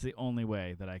 that's the only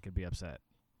way that I could be upset.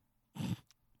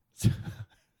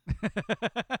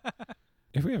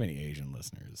 If we have any Asian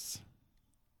listeners.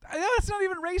 That's not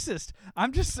even racist.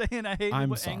 I'm just saying I hate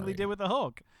what Ang Lee did with the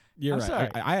Hulk. You're right.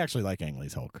 Sorry. I actually like Ang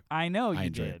Lee's Hulk. I know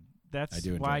you did. That's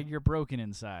why you're broken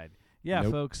inside. Yeah,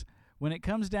 folks, when it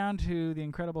comes down to the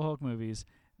Incredible Hulk movies,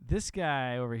 this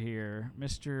guy over here,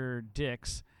 Mr.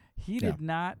 Dix, he did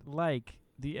not like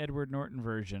the Edward Norton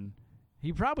version.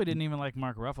 He probably didn't even like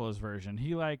Mark Ruffalo's version.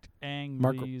 He liked Ang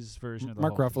Lee's version of the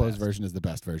Hulk. Mark Ruffalo's version is the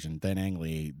best version. Then Ang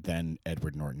Lee, then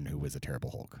Edward Norton, who was a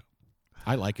terrible Hulk.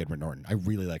 I like Edward Norton. I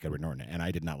really like Edward Norton, and I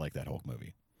did not like that Hulk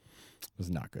movie. It was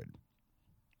not good.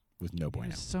 It was no bueno.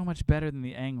 It was so much better than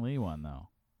the Ang Lee one, though.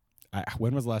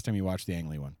 When was the last time you watched the Ang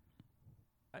Lee one?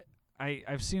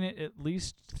 I've seen it at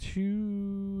least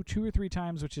two or three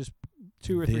times, which is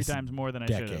 2 or 3 times more than I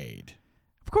should have. Decade.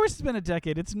 Of course it's been a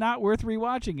decade. It's not worth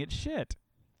rewatching. It's shit.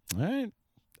 All right.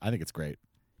 I think it's great.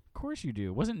 Of course you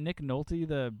do. Wasn't Nick Nolte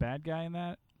the bad guy in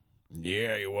that?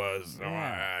 Yeah, he was.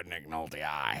 Nick Nolte.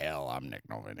 Hell, I'm Nick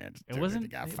Nolte.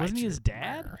 Wasn't he his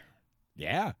dad?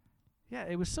 Yeah. Yeah,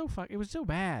 it was so it was so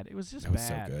bad. It was just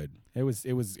bad. It was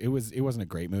so good. It wasn't a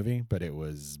great movie, but it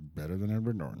was better than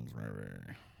Edward Norton's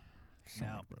movie.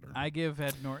 Now, I give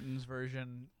Ed Norton's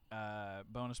version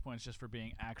bonus points just for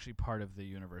being actually part of the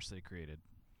universe they created.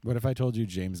 What if I told you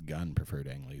James Gunn preferred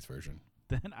Ang Lee's version?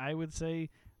 Then I would say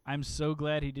I'm so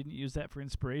glad he didn't use that for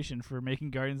inspiration for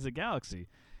making Guardians of the Galaxy.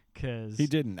 Cause he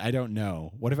didn't. I don't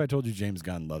know. What if I told you James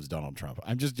Gunn loves Donald Trump?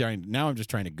 I'm just trying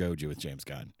to goad you with James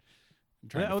Gunn.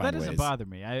 That doesn't bother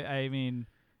me. I mean,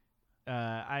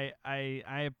 I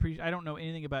appreciate. I don't know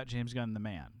anything about James Gunn, the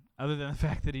man, other than the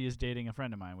fact that he is dating a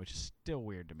friend of mine, which is still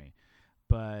weird to me.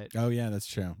 But oh yeah, that's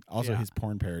true. Also, his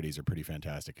porn parodies are pretty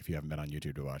fantastic. If you haven't been on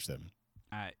YouTube to watch them.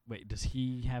 Wait, does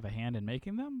he have a hand in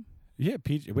making them? Yeah,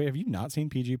 Wait, have you not seen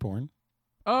PG porn?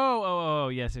 Oh,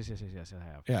 yes, I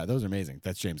have. Yeah, those are amazing.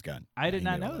 That's James Gunn. I did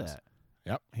not know that.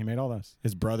 Yep, he made all those.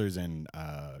 His brother's in,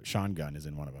 Sean Gunn is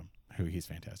in one of them. He's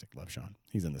fantastic. Love Sean.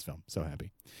 He's in this film. So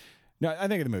happy. No, I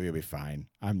think the movie will be fine.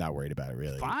 I'm not worried about it,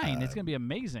 really. Fine. It's going to be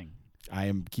amazing. I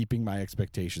am keeping my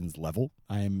expectations level.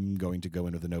 I am going to go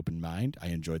in with an open mind. I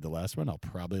enjoyed the last one. I'll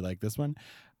probably like this one.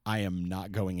 I am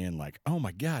not going in like, oh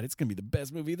my God, it's going to be the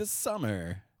best movie this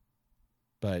summer.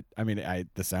 But, I mean,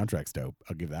 the soundtrack's dope.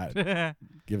 I'll give that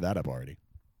give that up already.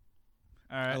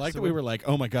 All right, I like that we were like,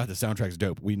 oh my God, the soundtrack's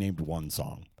dope. We named one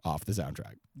song off the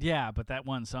soundtrack. Yeah, but that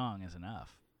one song is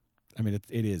enough. I mean,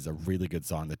 it is a really good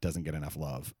song that doesn't get enough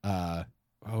love.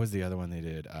 What was the other one they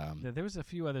did? There was a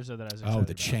few others that I was excited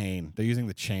The Chain. They're using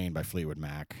The Chain by Fleetwood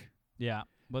Mac. Yeah.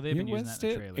 Well, they've been using that in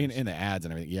the trailers. In the ads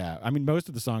and everything. Yeah. I mean, most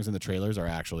of the songs in the trailers are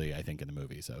actually, I think, in the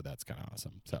movie, so that's kind of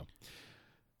awesome. So,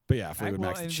 but yeah, Fleetwood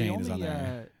Mac's The Chain is on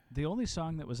there. The only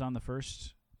song that was on the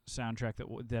first soundtrack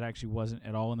that actually wasn't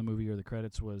at all in the movie or the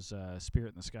credits was Spirit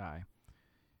in the Sky.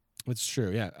 It's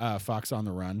true, yeah. Fox on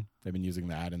the Run. They've been using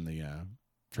that in the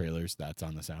trailers. That's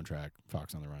on the soundtrack.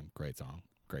 Fox on the Run. Great song.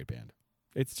 Great band.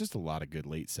 It's just a lot of good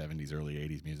late 70s, early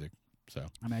 80s music. So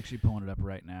I'm actually pulling it up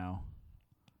right now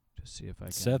to see if I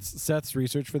can. Seth's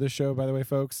research for this show, by the way,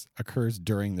 folks, occurs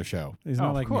during the show. He's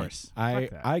not like course. Me.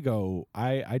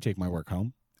 I take my work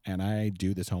home and I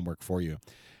do this homework for you.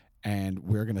 and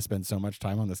we're going to spend so much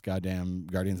time on this goddamn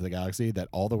Guardians of the Galaxy that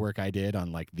all the work I did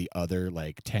on like the other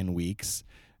like 10 weeks,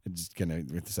 it's just gonna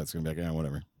be like,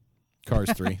 whatever.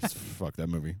 Cars 3, fuck that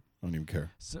movie. I don't even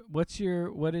care. So what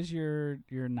is your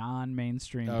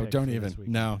non-mainstream? Oh, pick don't for even. this week?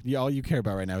 No, all you care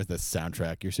about right now is the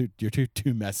soundtrack. You're too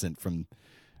tumescent from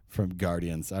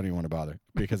Guardians. I don't even want to bother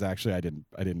because actually I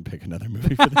didn't pick another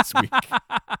movie for this week.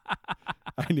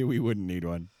 I knew we wouldn't need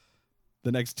one.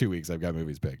 The next 2 weeks I've got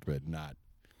movies picked, but not.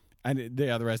 And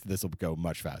the rest of this will go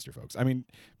much faster, folks. I mean,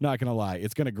 not gonna lie,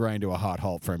 it's gonna grind to a hot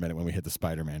halt for a minute when we hit the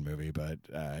Spider-Man movie, but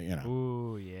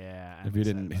Ooh, yeah. if you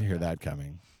didn't hear that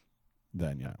coming,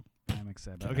 then I'm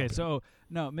excited. Can't Okay, help it. so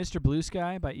no, Mr. Blue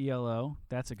Sky by ELO.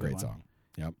 That's a good great one. song.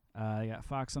 Yep. You got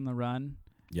Fox on the Run,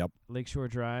 Yep. Lakeshore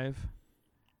Drive.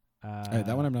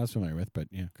 That one I'm not as familiar with, but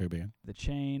yeah, go begin. The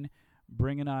Chain,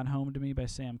 Bring It On Home to Me by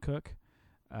Sam Cooke,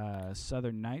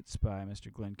 Southern Nights by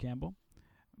Mr. Glenn Campbell,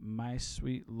 My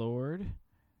Sweet Lord,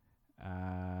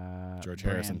 George Brandy,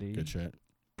 Harrison, good shit.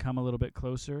 Come a Little Bit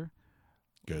Closer,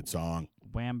 Good song.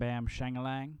 Wham Bam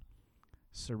Shangalang,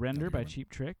 Surrender Okay, by man. Cheap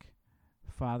Trick,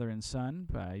 Father and Son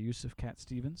by Yusuf Cat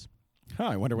Stevens, Huh,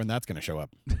 I wonder when that's going to show up.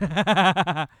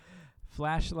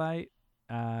 Flashlight,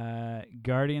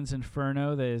 Guardians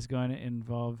Inferno that is going to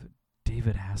involve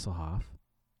David Hasselhoff.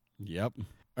 Yep.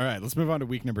 All right, let's move on to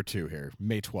week number 2 here.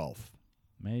 May 12th.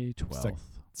 May 12th.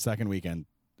 Second weekend.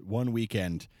 One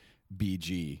weekend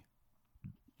BG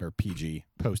or PG,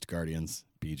 post Guardians.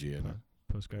 BG.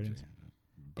 Post Guardians.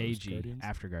 AG,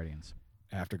 after Guardians.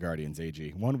 After Guardians,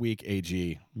 AG. 1 week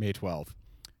AG, May 12th.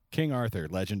 King Arthur,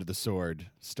 Legend of the Sword,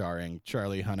 starring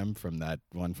Charlie Hunnam from that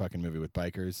one fucking movie with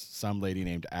bikers. Some lady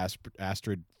named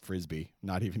Astrid Frisbee.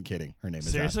 Not even kidding. Her name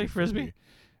is Seriously, Astrid Frisbee?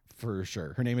 For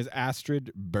sure. Her name is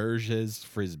Astrid Burgess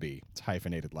Frisbee. It's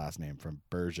hyphenated last name from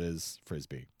Burgess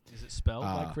Frisbee. Is it spelled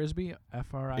like Frisbee?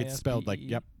 F-R-I-S-B-E? It's spelled like,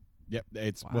 yep.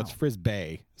 It's Wow. what's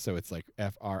Frisbee, so it's like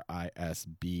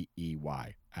Frisbey.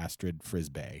 Astrid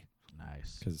Frisbee.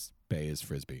 Nice. Because Bay is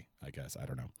Frisbee, I guess. I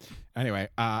don't know. Anyway,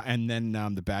 and then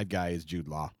the bad guy is Jude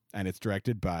Law, and it's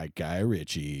directed by Guy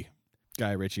Ritchie.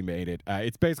 Guy Ritchie made it.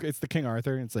 It's the King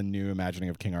Arthur. It's a new imagining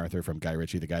of King Arthur from Guy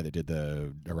Ritchie, the guy that did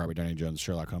the Robert Downey Jones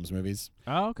Sherlock Holmes movies.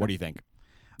 Oh, okay. What do you think?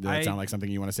 Does that sound like something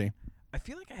you want to see? I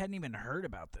feel like I hadn't even heard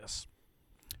about this.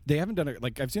 They haven't done it.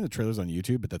 Like, I've seen the trailers on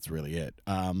YouTube, but that's really it.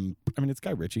 I mean, it's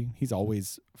Guy Ritchie. He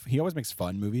always makes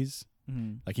fun movies.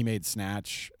 Mm-hmm. Like, he made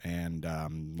Snatch and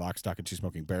Lock, Stock, and Two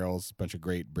Smoking Barrels, a bunch of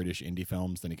great British indie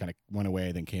films. Then he kind of went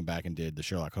away, then came back and did the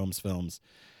Sherlock Holmes films.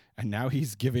 And now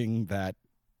he's giving that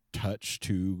touch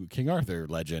to King Arthur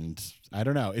legend. I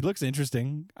don't know. It looks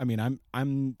interesting. I mean,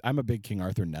 I'm a big King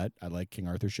Arthur nut. I like King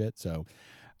Arthur shit, so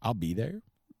I'll be there.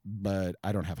 But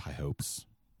I don't have high hopes.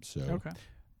 So Okay.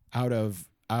 out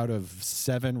of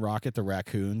 7 Rocket the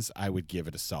Raccoons, I would give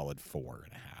it a solid 4.5.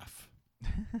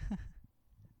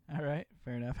 All right.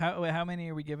 Fair enough. How many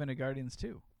are we giving to Guardians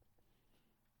 2?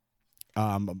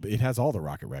 It has all the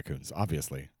Rocket Raccoons,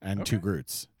 obviously, and 2 Okay.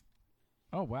 Groots.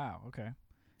 Oh, wow. Okay.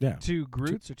 Yeah, 2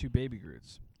 Groots or 2 baby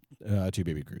Groots? 2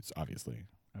 baby Groots, obviously.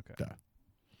 Okay.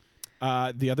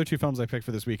 Duh. The other 2 films I picked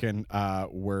for this weekend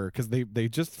were because they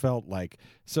just felt like,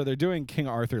 so they're doing King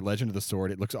Arthur, Legend of the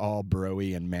Sword. It looks all bro-y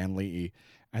and manly-y.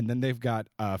 And then they've got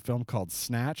a film called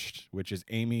Snatched, which is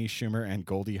Amy Schumer and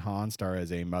Goldie Hawn star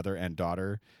as a mother and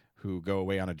daughter who go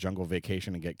away on a jungle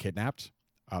vacation and get kidnapped.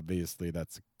 Obviously,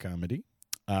 that's a comedy.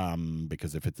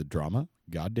 Because if it's a drama,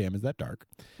 goddamn, is that dark.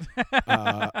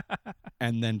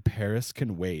 And then Paris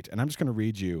Can Wait. And I'm just going to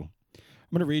read you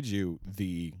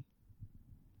the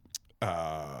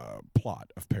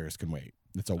plot of Paris Can Wait.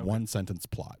 It's a 1-sentence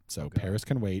plot. So Okay. Paris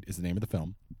Can Wait is the name of the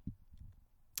film.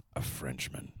 A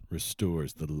Frenchman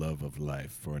restores the love of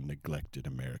life for a neglected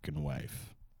American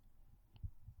wife.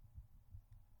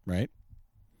 Right?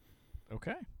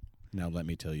 Okay. Now let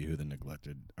me tell you who the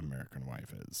neglected American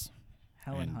wife is.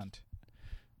 Helen And- Hunt.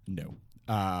 No.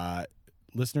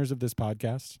 Listeners of this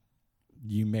podcast,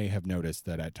 you may have noticed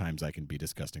that at times I can be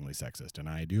disgustingly sexist, and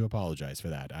I do apologize for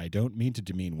that. I don't mean to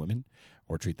demean women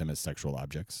or treat them as sexual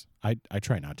objects. I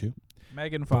try not to.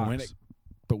 Megan But when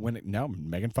Fox. no,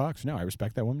 Megan Fox, no, I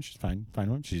respect that woman. She's fine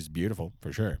woman. She's beautiful,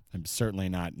 for sure. I'm certainly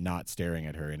not staring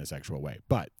at her in a sexual way,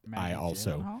 but I Maggie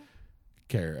also Gyllenhaal?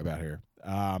 care about her.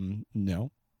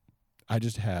 No. I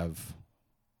just have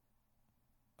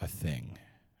a thing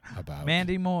about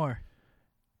Mandy Moore.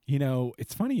 You know,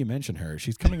 it's funny you mention her.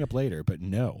 She's coming up later, but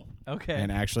no. Okay.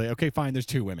 And actually, okay, fine, there's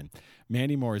 2 women.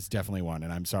 Mandy Moore is definitely one,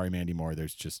 and I'm sorry, Mandy Moore,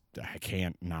 there's just, I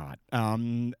can't not.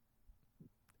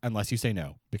 unless you say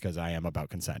no, because I am about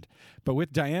consent. But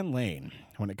with Diane Lane,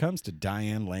 when it comes to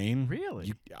Diane Lane,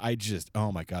 Really?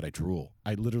 oh my God, I drool.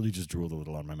 I literally just drooled a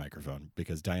little on my microphone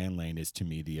because Diane Lane is to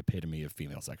me the epitome of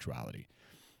female sexuality.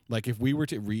 Like if we were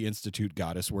to reinstitute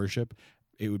goddess worship,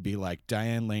 it would be like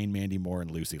Diane Lane, Mandy Moore, and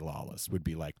Lucy Lawless would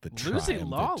be like the Lucy triumvirate.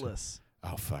 Lawless.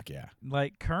 Oh, fuck yeah.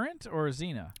 Like current or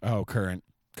Xena? Oh, current,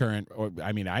 or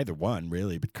I mean either one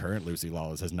really, but current Lucy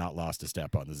Lawless has not lost a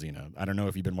step on the Xena. I don't know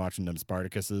if you've been watching them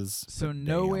Spartacuses. So but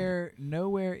nowhere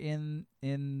in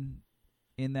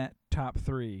that top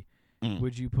 3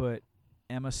 would you put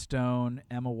Emma Stone,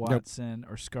 Emma Watson,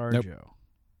 or ScarJo?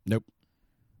 Nope.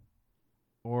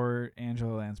 Or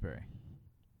Angela Lansbury?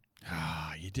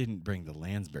 Ah, you didn't bring the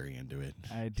Lansbury into it.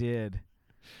 I did.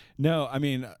 No, I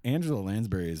mean Angela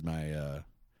Lansbury is my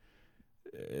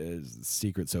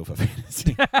secret sofa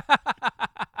fantasy.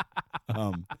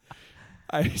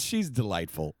 She's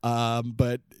delightful.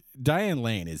 But Diane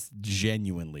Lane is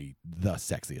genuinely the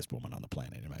sexiest woman on the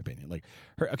planet, in my opinion. Like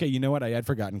her. Okay, you know what? I had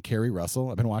forgotten Kerry Russell.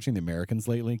 I've been watching The Americans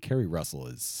lately. Kerry Russell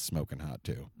is smoking hot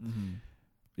too. Mm-hmm.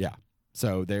 Yeah.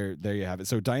 So there you have it.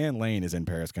 So Diane Lane is in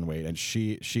Paris Can Wait, and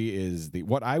she is the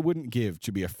what I wouldn't give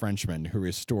to be a Frenchman who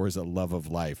restores a love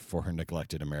of life for her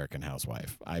neglected American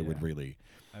housewife. I would really.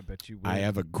 I bet you would. I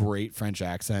have a great French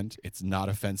accent. It's not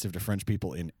offensive to French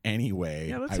people in any way.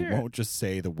 Yeah, let's I hear it. won't just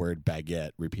say the word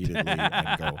baguette repeatedly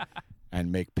and go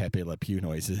and make Pepe Le Pew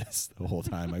noises the whole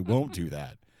time. I won't do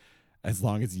that. As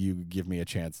long as you give me a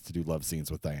chance to do love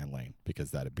scenes with Diane Lane,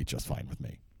 because that'd be just fine with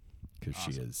me. Because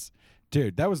she is.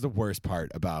 Dude, that was the worst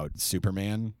part about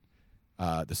Superman.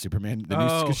 The Superman, the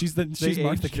news, because she's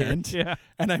Martha Kent. Yeah.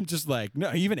 And I'm just like,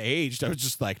 no, even aged, I was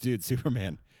just like, dude,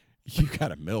 Superman, you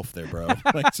got a MILF there, bro.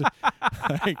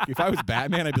 like, if I was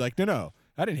Batman, I'd be like, no,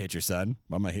 I didn't hit your son.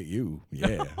 I'm going to hit you.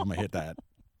 Yeah, I'm going to hit that.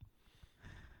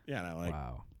 Yeah, no, like,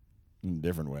 wow. in a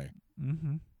different way.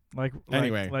 Mm-hmm.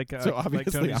 Anyway, so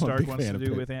obviously Tony I'm a Stark big wants fan to of do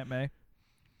Pip. with Aunt May.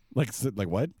 Like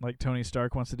what? Like Tony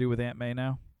Stark wants to do with Aunt May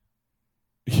now.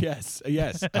 Yes.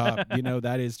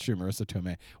 That is true. Marissa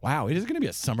Tomei. Wow, it is going to be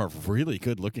a summer of really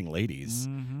good-looking ladies.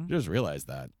 Mm-hmm. Just realized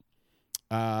that.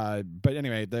 But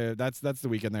anyway, that's the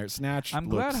weekend there. Snatch. I'm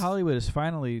glad Hollywood has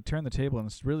finally turned the table and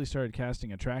has really started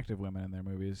casting attractive women in their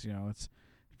movies. You know, it's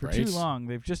for Right. too long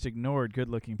they've just ignored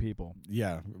good-looking people.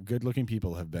 Yeah, good-looking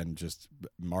people have been just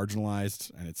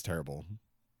marginalized, and it's terrible.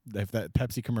 If that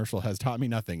Pepsi commercial has taught me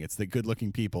nothing, it's that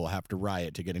good-looking people have to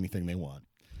riot to get anything they want.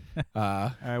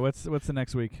 All right, what's the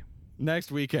next week? Next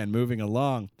weekend, moving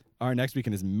along. Our next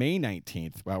weekend is May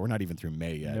 19th. Wow, we're not even through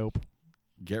May yet. Nope.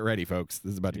 Get ready, folks.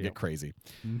 This is about to Yep. get crazy.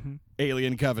 Mm-hmm.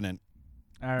 Alien Covenant.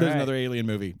 All There's right. another Alien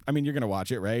movie. I mean, you're going to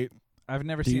watch it, right? I've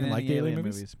never Do you seen even any like Alien alien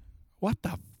movies? What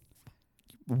the?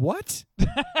 What?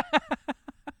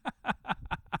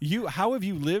 How have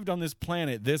you lived on this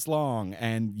planet this long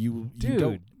and you Dude,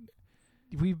 don't?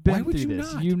 we've Why been would through you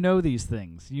this. not? You know these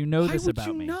things. You know Why this would about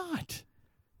you me. not?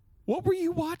 What were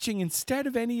you watching instead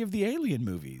of any of the Alien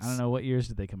movies? I don't know, what years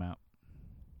did they come out?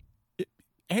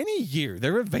 Any year.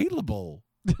 They're available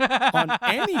on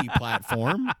any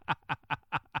platform.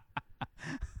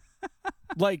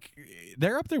 Like,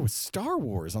 they're up there with Star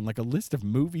Wars on like a list of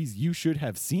movies you should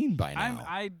have seen by now.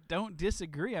 I don't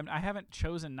disagree. I haven't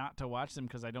chosen not to watch them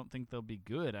because I don't think they'll be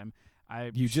good.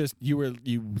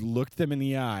 You looked them in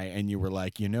the eye and you were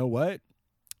like, you know what?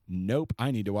 Nope,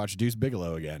 I need to watch Deuce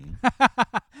Bigelow again.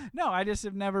 No, I just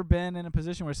have never been in a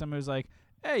position where somebody was like,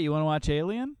 "Hey, you want to watch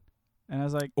Alien?" And I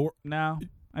was like, no,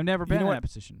 I've never been know in what? that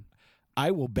position. I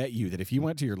will bet you that if you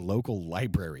went to your local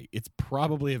library, it's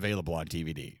probably available on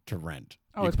DVD to rent.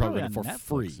 Oh, You it's could probably rent on it for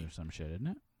Netflix free. or some shit,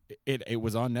 isn't it? It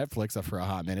was on Netflix for a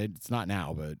hot minute. It's not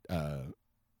now, but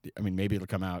I mean, maybe it'll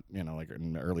come out, like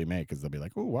in early May because they'll be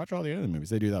like, "Oh, watch all the other movies."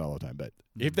 They do that all the time. But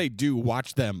if they do,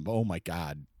 watch them. Oh my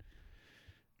God.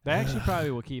 They actually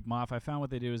probably will keep them off. I found what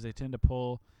they do is they tend to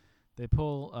pull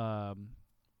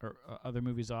other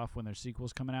movies off when their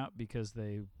sequels coming out because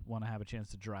they want to have a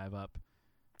chance to drive up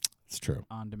It's true.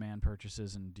 on-demand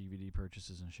purchases and DVD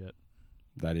purchases and shit.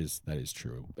 That is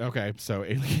true. Okay, so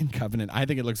Alien Covenant. I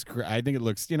think it looks.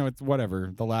 It's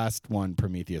whatever. The last one,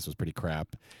 Prometheus, was pretty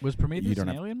crap. Was Prometheus don't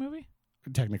an have- alien movie?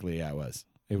 Technically, yeah, it was.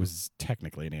 It was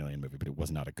technically an alien movie, but it was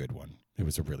not a good one. It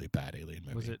was a really bad alien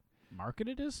movie. Was it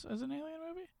marketed as an alien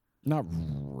movie? Not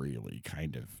really,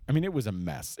 kind of. I mean, it was a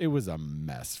mess. It was a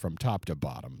mess from top to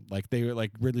bottom. Like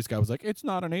Ridley Scott was like, "It's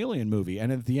not an alien movie,"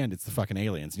 and at the end, it's the fucking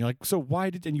aliens. And you're like, "So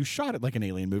why did?" And you shot it like an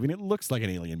alien movie, and it looks like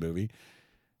an alien movie,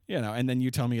 And then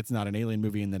you tell me it's not an alien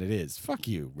movie, and that it is. Fuck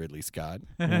you, Ridley Scott.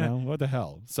 What the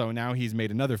hell? So now he's made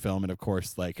another film, and of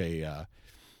course, like a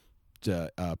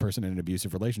person in an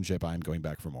abusive relationship, I'm going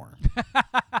back for more.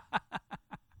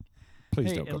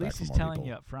 Please hey, don't go at back least for he's more telling people.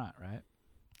 you up front, right?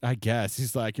 I guess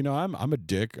he's like, I'm a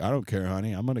dick. I don't care,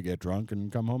 honey. I'm gonna get drunk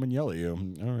and come home and yell at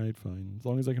you. All right, fine. As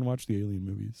long as I can watch the Alien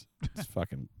movies. It's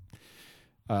fucking.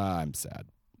 I'm sad.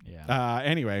 Yeah.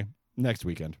 Anyway, next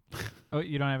weekend. Oh,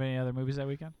 you don't have any other movies that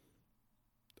weekend?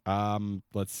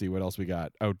 Let's see what else we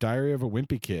got. Oh, Diary of a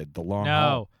Wimpy Kid, The Long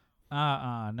Haul.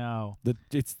 No. No.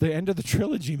 It's the end of the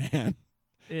trilogy, man.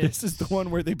 This is the one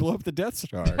where they blow up the Death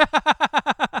Star.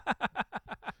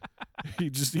 He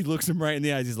looks him right in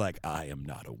the eyes. He's like, I am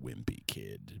not a wimpy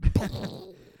kid.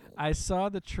 I saw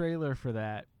the trailer for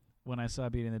that when I saw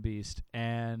Beauty and the Beast,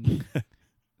 and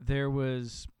there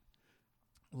was,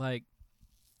 like,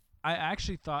 I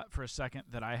actually thought for a second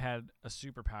that I had a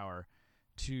superpower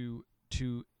to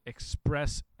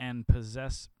express and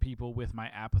possess people with my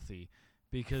apathy,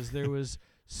 because there was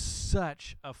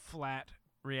such a flat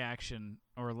reaction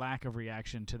or lack of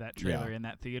reaction to that trailer in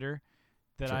that theater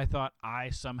that I thought I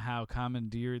somehow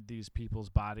commandeered these people's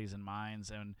bodies and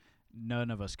minds, and none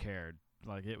of us cared.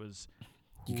 Like, it was...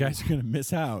 You guys are going to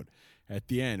miss out at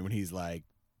the end when he's like,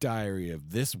 Diary of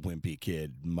this wimpy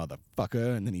kid,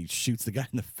 motherfucker, and then he shoots the guy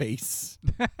in the face.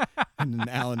 And then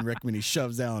Alan Rickman, he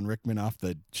shoves Alan Rickman off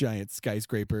the giant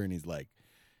skyscraper, and he's like,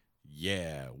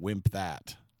 yeah, wimp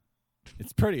that.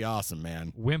 It's pretty awesome,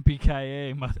 man. Wimpy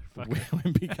Kaye, motherfucker.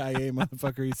 Wimpy Kaye,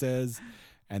 motherfucker, he says.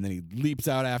 And then he leaps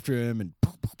out after him and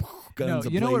guns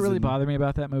you know what really a-blazing. bothered me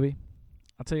about that movie?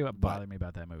 I'll tell you what bothered me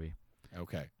about that movie.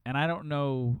 Okay. And I don't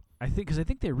know. I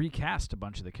think they recast a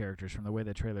bunch of the characters from the way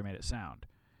the trailer made it sound.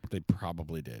 They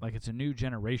probably did. Like, it's a new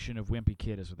generation of wimpy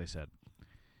kid, is what they said.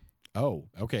 Oh,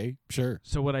 okay, sure.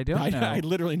 So what I don't know, I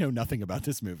literally know nothing about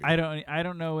this movie. I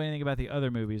don't know anything about the other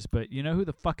movies, but you know who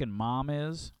the fucking mom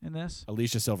is in this?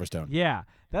 Alicia Silverstone. Yeah,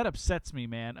 that upsets me,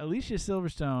 man. Alicia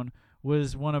Silverstone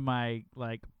was one of my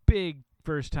like big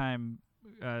first time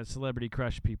celebrity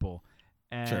crush people,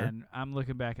 and I'm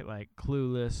looking back at like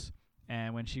Clueless,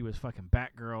 and when she was fucking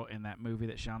Batgirl in that movie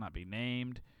that shall not be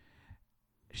named.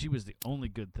 She was the only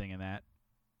good thing in that.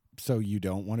 So you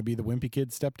don't want to be the wimpy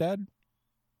kid's stepdad?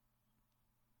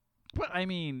 But I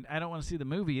mean, I don't want to see the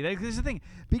movie. That's the thing,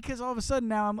 because all of a sudden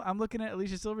now I'm looking at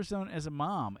Alicia Silverstone as a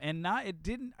mom, and it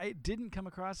didn't come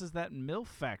across as that MILF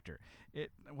factor.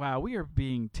 Wow, we are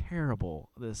being terrible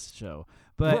this show.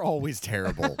 But we're always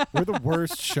terrible. We're the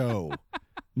worst show.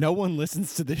 No one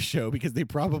listens to this show because they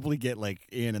probably get like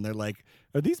in and they're like,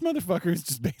 are these motherfuckers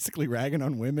just basically ragging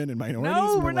on women and minorities?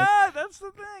 No, and we're like, not. That's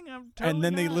the thing. I'm totally and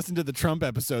then they not. listen to the Trump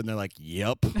episode and they're like,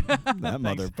 yep, that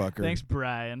motherfucker. Thanks,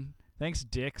 Brian. Thanks,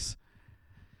 Dix.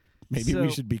 Maybe we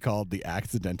should be called the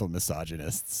Accidental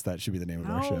Misogynists. That should be the name of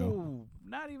our show. No,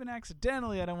 not even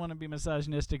accidentally. I don't want to be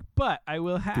misogynistic, but I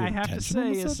will. I have to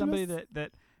say, as somebody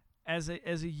that as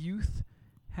a youth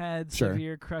had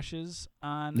severe crushes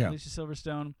on Alicia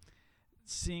Silverstone,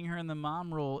 seeing her in the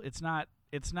mom role, it's not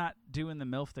doing the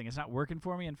MILF thing. It's not working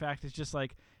for me. In fact, it's just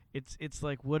like it's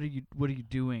like what are you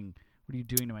doing? What are you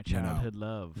doing to my childhood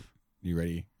love? You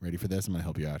ready for this? I'm gonna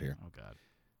help you out here. Oh God.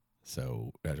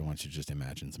 So I want you to just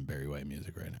imagine some Barry White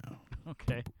music right now.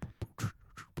 Okay.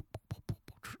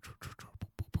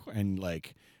 And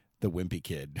like the wimpy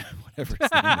kid, whatever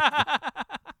his name is.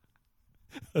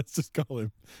 Let's just call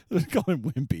him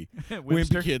Wimpy.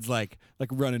 Wimpy kid's like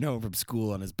running home from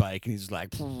school on his bike, and he's just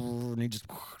like, and he just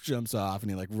jumps off,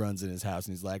 and he like runs in his house,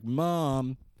 and he's like,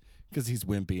 Mom, because he's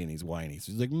wimpy and he's whiny.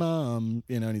 So he's like, Mom,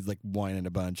 and he's like whining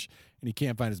a bunch, and he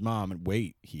can't find his mom,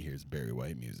 and he hears Barry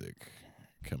White music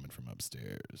coming from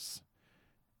upstairs,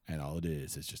 and all it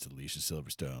is just Alicia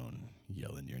Silverstone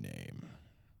yelling your name.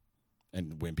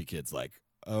 And Wimpy Kid's like,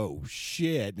 oh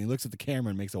shit, and he looks at the camera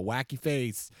and makes a wacky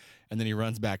face, and then he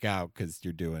runs back out because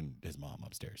you're doing his mom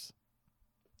upstairs.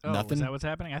 Oh, Nothing. Is that what's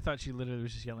happening? I thought she literally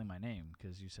was just yelling my name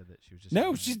because you said that she was just.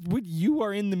 No, you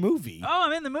are in the movie. Oh,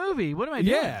 I'm in the movie. What am I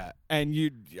doing? Yeah, and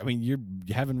you're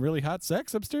having really hot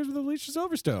sex upstairs with Alicia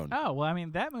Silverstone. Oh well, I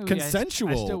mean that movie. Consensual,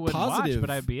 I still wouldn't positive. watch, but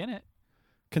I'd be in it.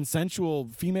 Consensual,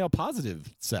 female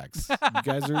positive sex. You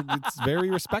guys it's very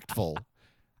respectful.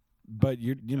 But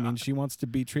you mean she wants to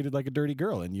be treated like a dirty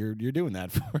girl, and you're doing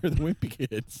that for the Wimpy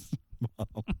Kids,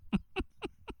 Mom.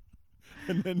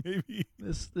 And then maybe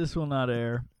this will not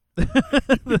air.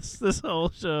 this whole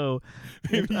show.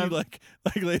 Maybe you like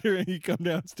later, and you come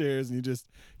downstairs, and you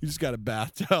just got a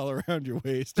bath towel around your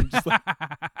waist, and just like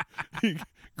you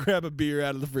grab a beer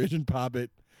out of the fridge and pop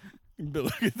it, and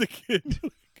look at the kid.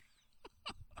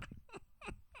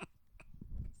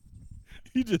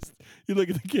 You look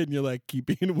at the kid and you're like, keep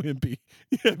being wimpy.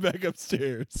 Yeah, back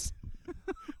upstairs.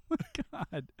 Oh my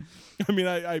God. I mean,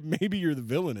 I maybe you're the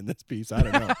villain in this piece. I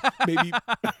don't know.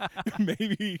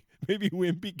 maybe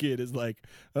Wimpy Kid is like,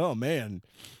 oh man,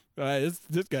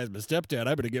 this guy's my stepdad.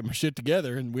 I better get my shit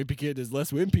together. And Wimpy Kid is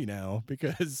less wimpy now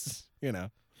because,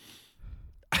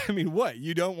 I mean, what?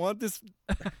 You don't want this?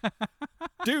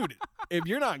 Dude, if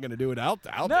you're not going to do it, I'll do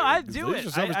it. No, I'd do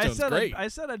it. Great. I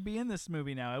said I'd be in this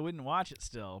movie now. I wouldn't watch it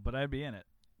still, but I'd be in it.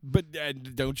 But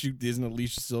isn't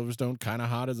Alicia Silverstone kind of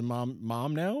hot as a mom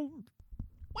now?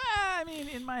 Well, I mean,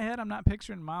 in my head, I'm not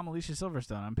picturing Mom Alicia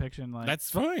Silverstone. I'm picturing like...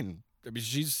 That's fine. I mean,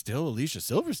 she's still Alicia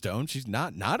Silverstone. She's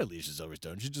not Alicia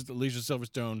Silverstone. She's just Alicia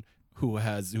Silverstone who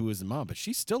is a mom, but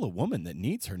she's still a woman that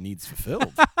needs her needs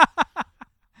fulfilled.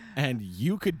 And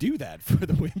you could do that for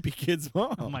the Wimpy Kid's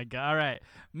mom. Oh my God! All right,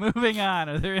 moving on.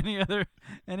 Are there any other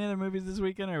movies this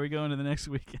weekend, or are we going to the next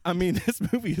weekend? I mean, this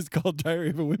movie is called Diary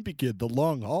of a Wimpy Kid: The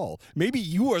Long Haul. Maybe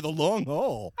you are the long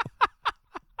haul.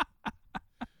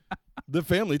 The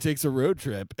family takes a road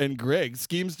trip, and Greg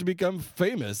schemes to become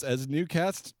famous as new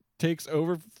cast takes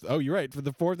over. Oh, you're right. For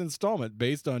the 4th installment,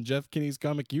 based on Jeff Kinney's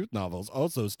comic youth novels,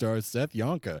 also stars Seth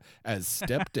Yonka as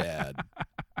stepdad.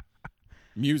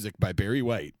 Music by Barry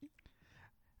White.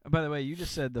 By the way, you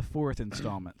just said the 4th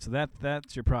installment, so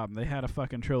that's your problem. They had a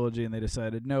fucking trilogy, and they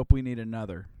decided, nope, we need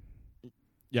another.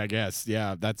 Yeah, I guess.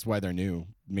 Yeah, that's why they're new.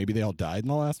 Maybe they all died in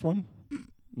the last one?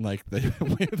 Like the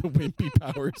wimpy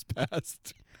powers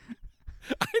passed.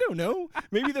 I don't know.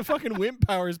 Maybe the fucking wimp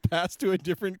powers passed to a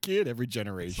different kid every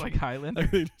generation. It's like Highlander.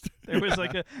 There was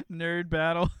like a nerd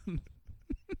battle.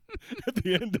 At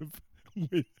the end of...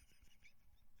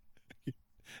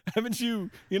 Haven't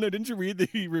you, didn't you read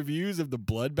the reviews of the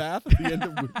Bloodbath at the end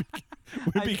of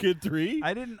Wimpy Kid 3?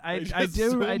 I didn't. I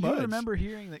do remember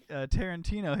hearing that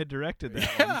Tarantino had directed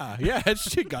that one. Yeah, that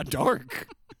shit got dark.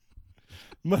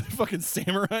 Motherfucking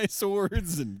samurai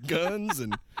swords and guns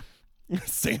and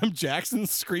Sam Jackson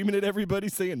screaming at everybody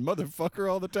saying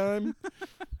motherfucker all the time.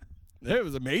 It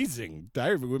was amazing.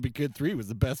 Diary of a Wimpy Kid 3 was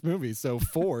the best movie. So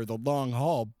 4, The Long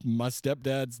Haul, my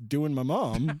stepdad's doing my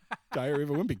mom. Diary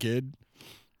of a Wimpy Kid.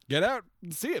 Get out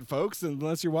and see it, folks,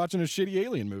 unless you're watching a shitty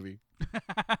alien movie.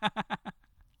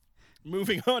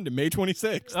 Moving on to May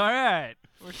 26th. All right.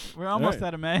 We're almost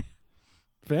out of May.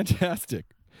 Fantastic.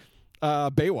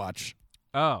 Baywatch.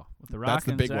 Oh, with The Rock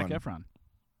and Zac Efron.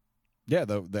 Yeah,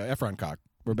 the Efron cock.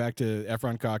 We're back to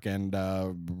Efron cock and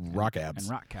rock abs.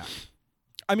 And rock cock.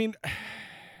 I mean...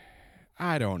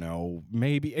 I don't know.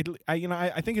 Maybe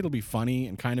I think it'll be funny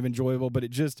and kind of enjoyable, but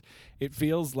it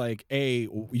feels like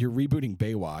you're rebooting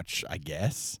Baywatch, I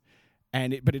guess,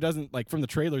 but it doesn't from the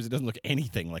trailers. It doesn't look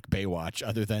anything like Baywatch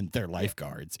other than they're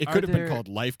lifeguards. It could have been called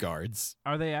Lifeguards.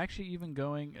 Are they actually even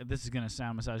going? This is going to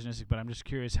sound misogynistic, but I'm just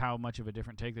curious how much of a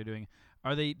different take they're doing.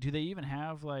 Do they even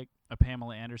have like a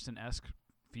Pamela Anderson-esque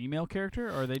female character,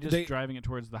 or are they just driving it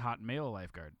towards the hot male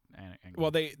lifeguard angle?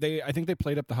 Well, I think they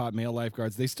played up the hot male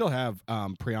lifeguards. They still have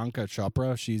Priyanka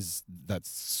Chopra. She's that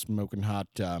smoking hot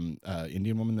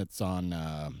Indian woman that's on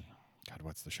God,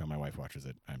 what's the show? My wife watches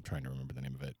it. I'm trying to remember the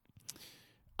name of it.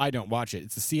 I don't watch it.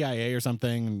 It's the CIA or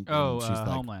something. She's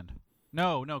Homeland.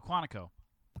 No, Quantico.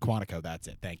 Quantico, that's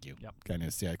it. Thank you. Yep. Kind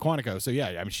of CIA. Quantico. So yeah,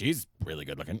 I mean she's really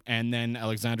good looking. And then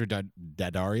Alexandra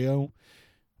Daddario.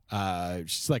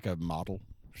 She's like a model.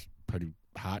 Pretty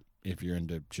hot if you're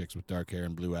into chicks with dark hair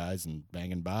and blue eyes and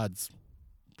banging bods.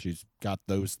 She's got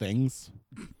those things.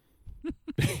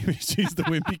 She's the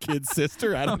Wimpy Kid's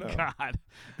sister. I don't know. Oh God,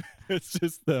 it's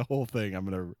just the whole thing.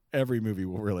 Every movie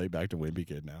will relate back to Wimpy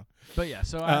Kid now. But yeah,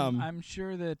 so I'm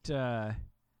sure that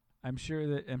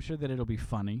it'll be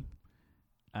funny.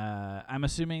 I'm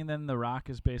assuming then The Rock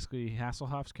is basically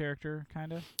Hasselhoff's character,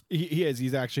 kind of. He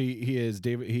is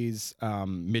David. He's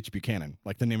Mitch Buchanan.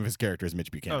 Like the name of his character is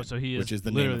Mitch Buchanan. Oh, so he is, which is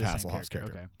the name of Hasselhoff's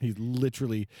character. Okay. He's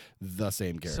literally the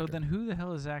same character. So then, who the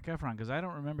hell is Zac Efron? Because I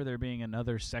don't remember there being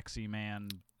another sexy man.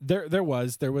 There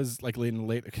was like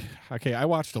late. Okay, I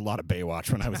watched a lot of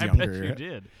Baywatch when I was younger. I bet you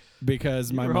did.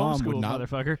 Because my mom would not,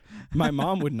 motherfucker. My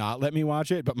mom would not let me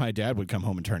watch it, but my dad would come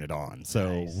home and turn it on.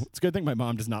 So It's a good thing my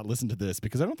mom does not listen to this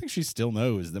because I don't think she still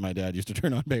knows that my dad used to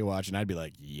turn on Baywatch, and I'd be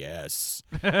like, yes.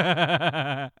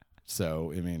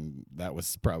 So I mean, that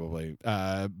was probably.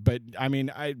 But I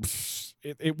mean,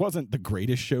 it wasn't the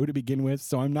greatest show to begin with,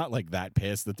 so I'm not like that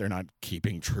pissed that they're not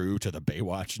keeping true to the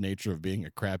Baywatch nature of being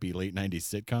a crappy late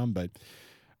 '90s sitcom. But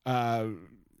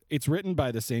it's written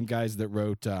by the same guys that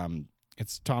wrote.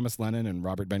 It's Thomas Lennon and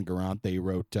Robert Ben Garant. They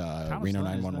wrote Reno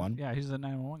 911. Yeah, he's the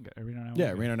 911 guy. Reno 911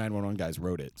 yeah, Reno 911 guys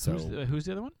wrote it. So who's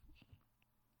the other one?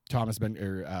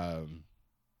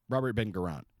 Robert Ben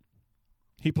Garant.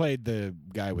 He played the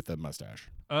guy with the mustache.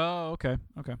 Oh, okay.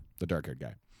 The dark-haired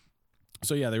guy.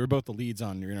 So yeah, they were both the leads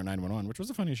on Reno 911, which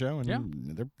was a funny show,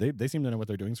 and they seem to know what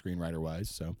they're doing screenwriter-wise.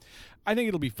 So I think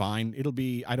it'll be fine. I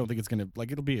don't think it's gonna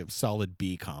it'll be a solid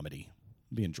B comedy.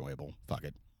 Be enjoyable. Fuck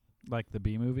it. Like the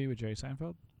B movie with Jerry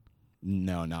Seinfeld?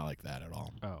 No, not like that at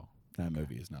all. Oh. That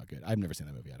movie is not good. I've never seen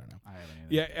that movie. I don't know. I haven't either.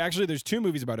 Yeah, actually, there's 2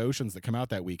 movies about oceans that come out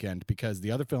that weekend because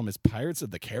the other film is Pirates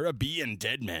of the Caribbean.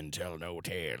 Dead Men Tell No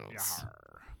Tales.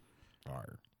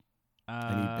 Arr.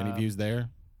 Any views there?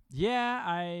 Yeah,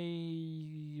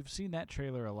 I've seen that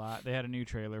trailer a lot. They had a new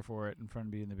trailer for it in front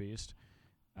of Beauty and the Beast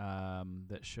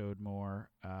that showed more.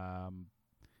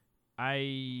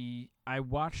 I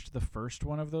watched the first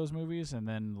one of those movies and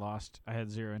then I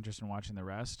had zero interest in watching the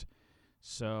rest.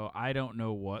 So I don't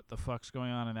know what the fuck's going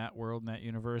on in that world, in that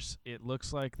universe. It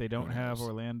looks like they don't have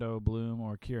Orlando Bloom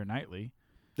or Keira Knightley.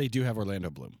 They do have Orlando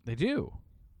Bloom. They do.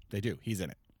 They do. He's in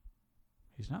it.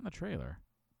 He's not in the trailer.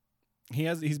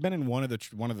 He's been in one of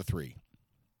the 3.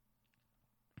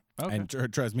 Okay. And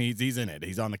trust me, he's in it.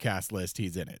 He's on the cast list.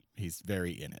 He's in it. He's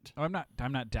very in it. Oh, I'm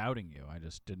not doubting you. I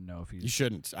just didn't know if he's. You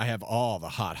shouldn't. I have all the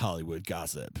hot Hollywood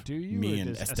gossip. Do you? Me or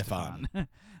and does Estefan.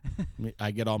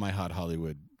 I get all my hot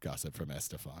Hollywood gossip from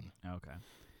Estefan. Okay.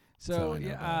 So I know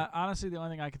yeah, honestly, the only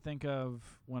thing I could think of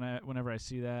whenever I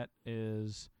see that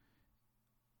is,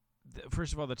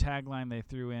 first of all, the tagline they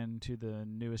threw into the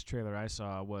newest trailer I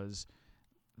saw was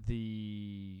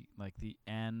the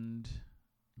end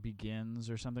begins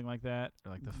or something like that,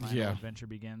 or like the final adventure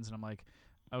begins, and I'm like,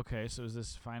 okay, so is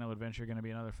this final adventure going to be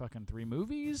another fucking 3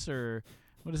 movies, or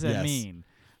what does that mean?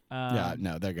 Yeah,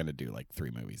 no, they're going to do like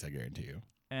 3 movies, I guarantee you.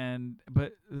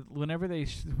 But whenever they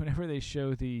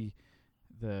show the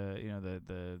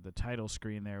title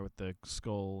screen there with the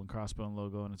skull and crossbone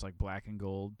logo, and it's like black and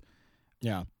gold.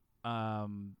 Yeah.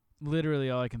 Literally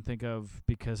all I can think of,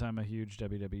 because I'm a huge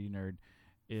WWE nerd,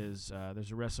 is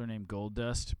there's a wrestler named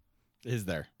Goldust. Is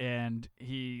there? And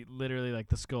he literally, like,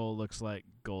 the skull looks like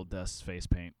Goldust's face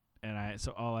paint. And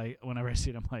whenever I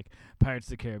see it, I'm like, Pirates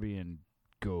of the Caribbean,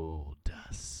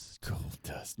 Goldust.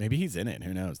 Goldust. Maybe he's in it.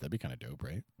 Who knows? That'd be kind of dope,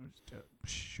 right?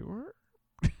 Sure.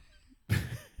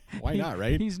 Why not,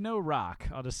 right? He's no Rock.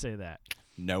 I'll just say that.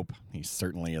 Nope. He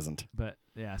certainly isn't. But,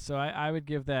 yeah, so I would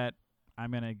give that,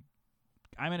 I'm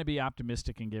gonna be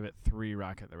optimistic and give it 3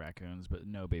 Rocket the Raccoons, but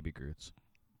no Baby Groots.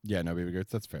 Yeah, no Baby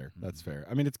Groots. That's fair. That's fair.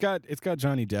 I mean, it's got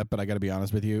Johnny Depp, but I got to be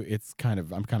honest with you,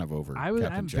 I'm kind of over.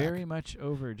 I'm very much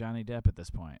over Johnny Depp at this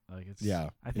point. Like, it's. Yeah,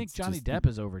 I think Johnny Depp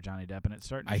is over Johnny Depp, and it's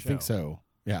starting to show. I think so.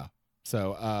 Yeah.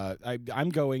 So I'm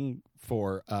going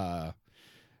for Javier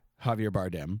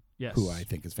Bardem, who I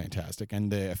think is fantastic,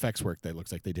 and the effects work that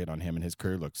looks like they did on him and his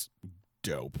career looks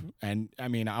dope. And I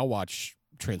mean, I'll watch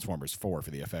Transformers 4 for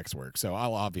the effects work, so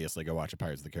I'll obviously go watch a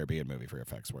Pirates of the Caribbean movie for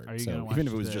effects work. Are you so gonna watch even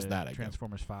if it was just that,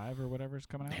 Transformers 5 or whatever is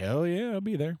coming out? Hell yeah, I'll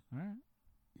be there. All right.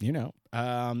 You know,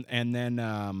 and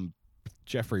then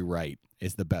Jeffrey Wright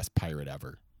is the best pirate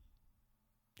ever.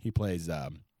 He plays.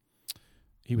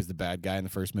 He was the bad guy in the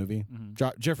first movie. Mm-hmm.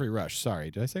 Jeffrey Rush.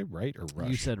 Sorry, did I say Wright or Rush?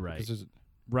 You said Right.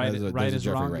 Right is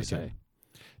wrong to say.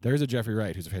 There's a Jeffrey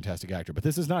Wright who's a fantastic actor, but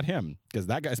this is not him because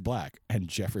that guy's black and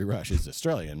Jeffrey Rush is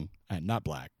Australian and not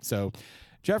black. So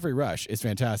Jeffrey Rush is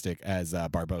fantastic as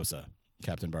Barbossa,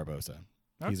 Captain Barbossa.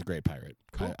 Okay. He's a great pirate.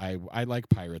 Cool. I like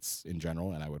pirates in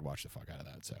general, and I would watch the fuck out of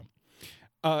that.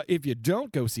 So if you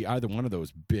don't go see either one of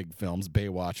those big films,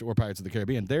 Baywatch or Pirates of the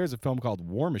Caribbean, there's a film called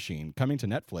War Machine coming to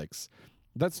Netflix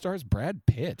that stars Brad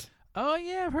Pitt. Oh,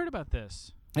 yeah, I've heard about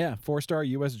this. Yeah, 4-star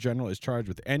U.S. general is charged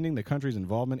with ending the country's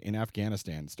involvement in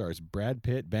Afghanistan. It stars Brad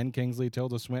Pitt, Ben Kingsley,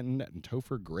 Tilda Swinton, and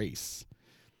Topher Grace.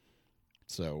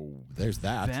 So there's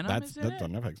that. That's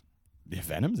on Netflix. Yeah,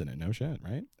 Venom's in it. No shit,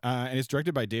 right? And it's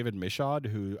directed by David Michôd,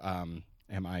 who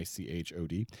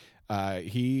Michod.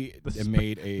 He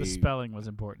made a. The spelling was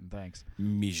important. Thanks.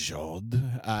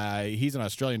 Michôd. He's an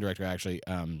Australian director, actually,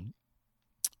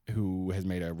 who has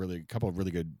made a couple of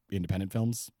really good independent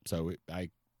films. So I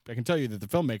can tell you that the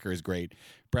filmmaker is great.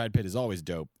 Brad Pitt is always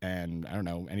dope. And I don't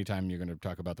know, anytime you're going to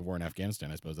talk about the war in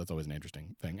Afghanistan, I suppose that's always an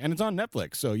interesting thing. And it's on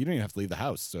Netflix, so you don't even have to leave the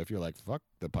house. So if you're like, fuck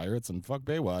the pirates and fuck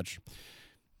Baywatch,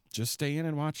 just stay in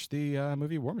and watch the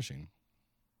movie War Machine.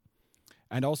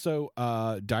 And also,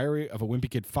 Diary of a Wimpy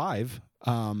Kid 5,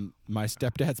 My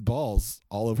Stepdad's Balls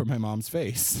All Over My Mom's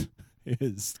Face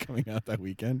is coming out that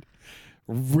weekend.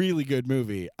 Really good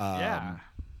movie. Yeah.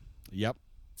 Yep.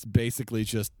 It's basically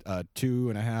just a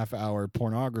 2.5-hour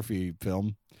pornography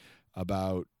film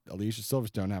about Alicia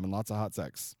Silverstone having lots of hot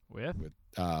sex. With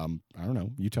I don't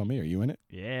know. You tell me. Are you in it?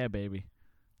 Yeah, baby.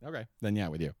 Okay. Then yeah,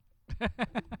 with you.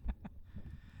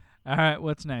 All right,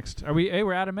 what's next?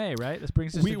 We're out of May, right? This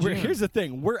brings us to June. Here's the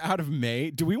thing. We're out of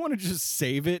May. Do we want to just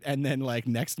save it and then like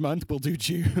next month we'll do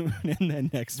June and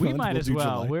then next month we'll do July? We might as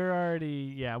well. We're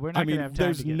already we're not going to have time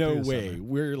there's to get no through way. summer.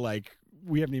 We're like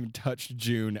we haven't even touched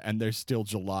June, and there's still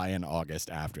July and August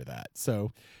after that.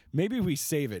 So maybe we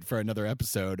save it for another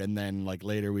episode, and then like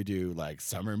later we do like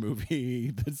summer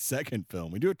movie, the second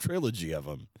film. We do a trilogy of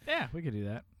them. Yeah, we could do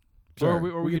that. Sure. Or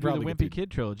we could do the probably Wimpy Kid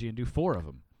trilogy and do 4 of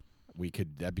them.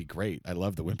 That'd be great. I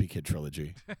love the Wimpy Kid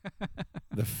trilogy.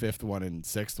 The 5th one and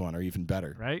 6th one are even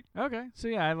better. Right? Okay. So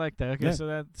yeah, I like that. Okay,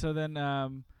 Yeah.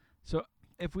 so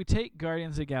if we take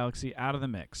Guardians of the Galaxy out of the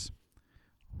mix,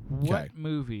 what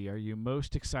movie are you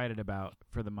most excited about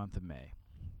for the month of May?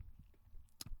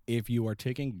 If you are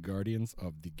taking Guardians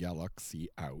of the Galaxy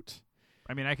out,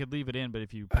 I mean, I could leave it in, but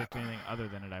if you picked anything other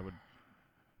than it, I would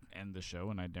end the show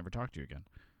and I'd never talk to you again.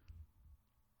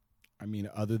 I mean,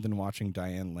 other than watching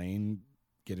Diane Lane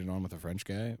get it on with a French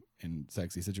guy in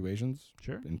sexy situations,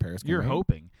 Sure. in Paris. You're Can Rain.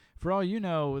 hoping. For all you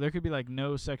know, there could be like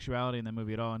no sexuality in the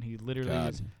movie at all, and he literally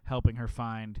God. is helping her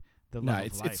find the love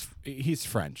of life. He's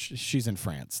French. She's in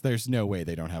France. There's no way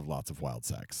they don't have lots of wild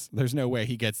sex. There's no way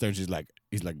he gets there and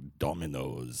he's like,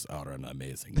 dominoes are an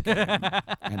amazing game.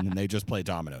 And then they just play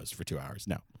dominoes for 2 hours.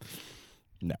 No.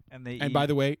 And by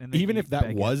the way, even if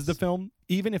that was the film,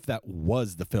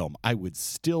 I would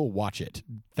still watch it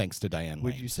thanks to Diane Lane.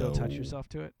 Would you still touch yourself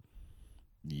to it?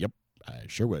 Yep, I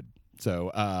sure would.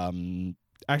 So,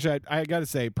 actually, I got to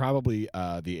say probably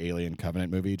the Alien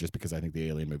Covenant movie, just because I think the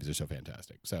Alien movies are so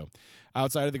fantastic. So,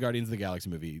 outside of the Guardians of the Galaxy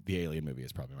movie, the Alien movie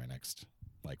is probably my next,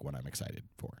 like, one I'm excited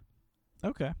for.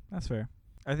 Okay, that's fair.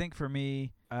 I think for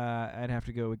me, I'd have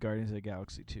to go with Guardians of the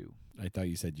Galaxy 2. I thought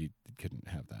you said you couldn't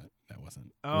have that. That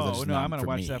wasn't. Oh, no, I'm going to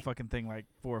watch that fucking thing like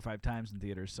 4 or 5 times in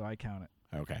theaters, so I count it.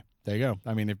 Okay. There you go.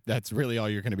 I mean, if that's really all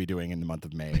you're going to be doing in the month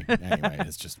of May anyway,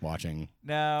 is just watching.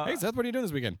 No. Hey, Seth, what are you doing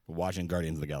this weekend? Watching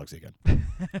Guardians of the Galaxy again.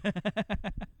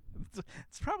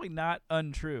 It's probably not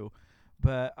untrue,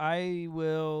 but I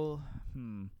will,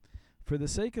 for the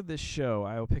sake of this show,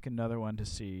 I will pick another one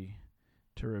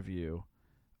to review.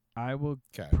 I will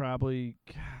probably,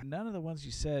 none of the ones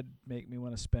you said make me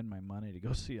want to spend my money to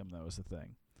go see them, though, is the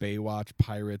thing. Baywatch,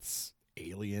 Pirates,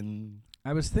 Alien.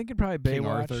 I was thinking probably King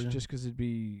Baywatch Arthur. just because it'd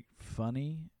be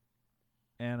funny.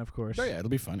 And, of course, Oh, yeah, it'll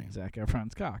be funny. Zac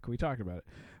Efron's cock. We talked about it.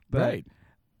 But, Right.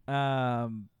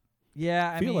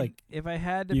 Yeah, I Feel mean, like if I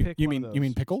had to pick you one mean of those. you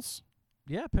mean pickles?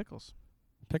 Yeah, pickles.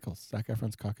 Pickles. Zac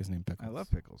Efron's cock is named Pickles. I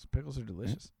love pickles. Pickles are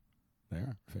delicious. They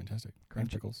are fantastic. Crunch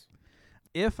Crunchy. pickles.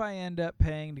 If I end up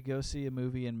paying to go see a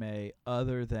movie in May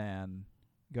other than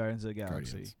Guardians of the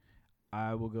Galaxy, Guardians.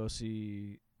 I will go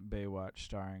see Baywatch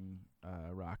starring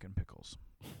Rock and Pickles.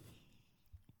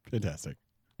 Fantastic.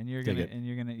 And you're Dig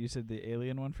gonna you said the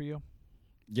Alien one for you?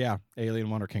 Yeah, Alien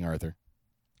one or King Arthur.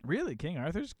 Really? King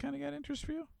Arthur's kind of got interest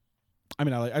for you? I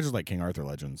mean, I just like King Arthur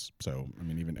Legends. So I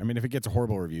mean, if it gets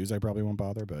horrible reviews, I probably won't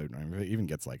bother. But I mean, if it even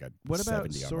gets like a What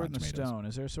about 70 on Sword Rotten in the Tomatoes. Stone?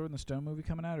 Is there a Sword in the Stone movie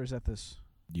coming out, or is that this?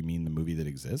 You mean the movie that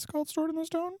exists called Sword in the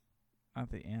Stone? Not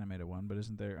the animated one, but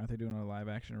aren't they doing a live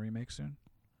action remake soon?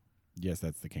 Yes,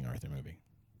 that's the King Arthur movie.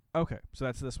 Okay, so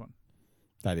that's this one.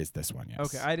 That is this one. Yes.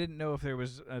 Okay, I didn't know if there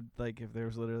was if there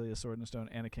was literally a Sword in the Stone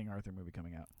and a King Arthur movie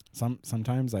coming out.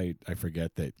 Sometimes I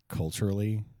forget that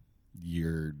culturally,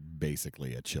 you're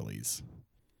basically a Chili's.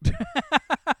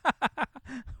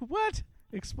 What?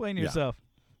 Explain Yeah. yourself.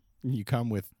 You come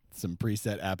with some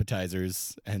preset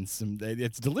appetizers and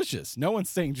it's delicious. No one's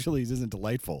saying Chili's isn't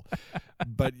delightful,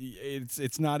 but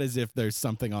it's not as if there's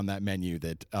something on that menu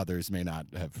that others may not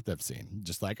have seen.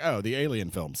 Just like, oh, the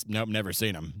Alien films. Nope, never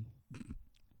seen them.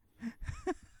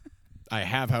 I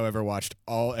have, however, watched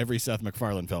every Seth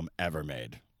MacFarlane film ever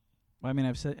made. Well, I mean,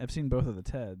 I've seen both of the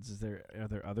Teds. Are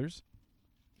there others?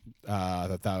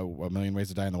 A Million Ways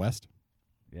to Die in the West.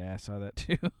 Yeah, I saw that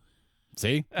too.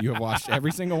 See, you have watched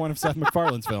every single one of Seth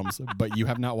MacFarlane's films, but you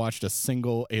have not watched a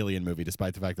single Alien movie,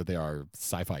 despite the fact that they are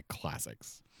sci-fi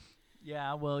classics.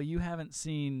 Yeah, well, you haven't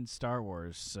seen Star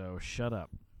Wars, so shut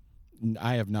up.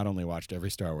 I have not only watched every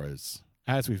Star Wars,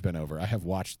 as we've been over, I have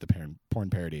watched the porn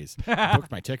parodies.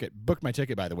 Booked my ticket,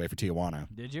 by the way, for Tijuana.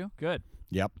 Did you? Good.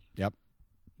 Yep.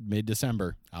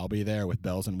 Mid-December, I'll be there with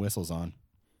bells and whistles on.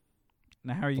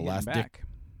 Now, how are you The getting Last back?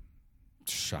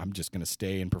 I'm just going to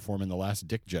stay and perform in The Last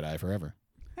Dick Jedi forever.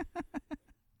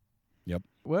 Yep.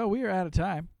 Well, we are out of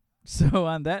time. So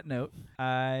on that note,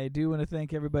 I do want to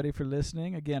thank everybody for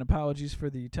listening. Again, apologies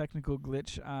for the technical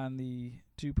glitch on the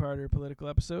two-parter political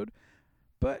episode,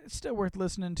 but it's still worth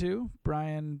listening to.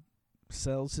 Brian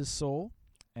sells his soul,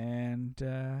 and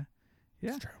yeah,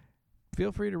 It's true.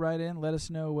 feel free to write in. Let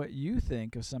us know what you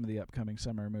think of some of the upcoming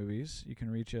summer movies. You can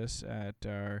reach us at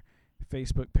our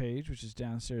Facebook page, which is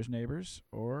Downstairs Neighbors,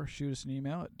 or shoot us an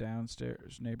email at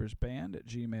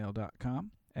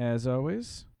downstairsneighborsband@gmail.com. As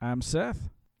always, I'm Seth.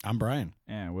 I'm Brian.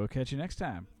 And we'll catch you next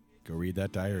time. Go read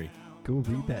that diary. Go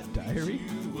read that diary?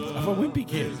 Of a wimpy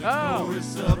kid. Oh!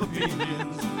 Chorus of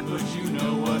opinions, but you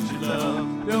know what you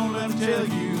love. Don't let them tell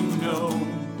you no.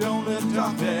 Don't let them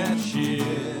talk that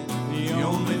shit. The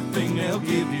only thing they'll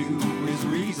give you is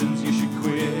reasons you should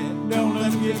quit. Don't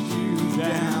let them get you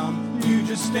down. You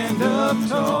just stand up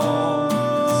tall.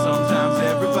 Sometimes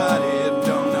everybody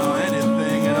don't know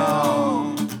anything at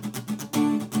all.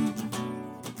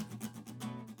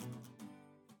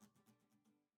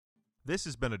 This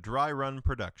has been a Dry Run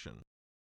production.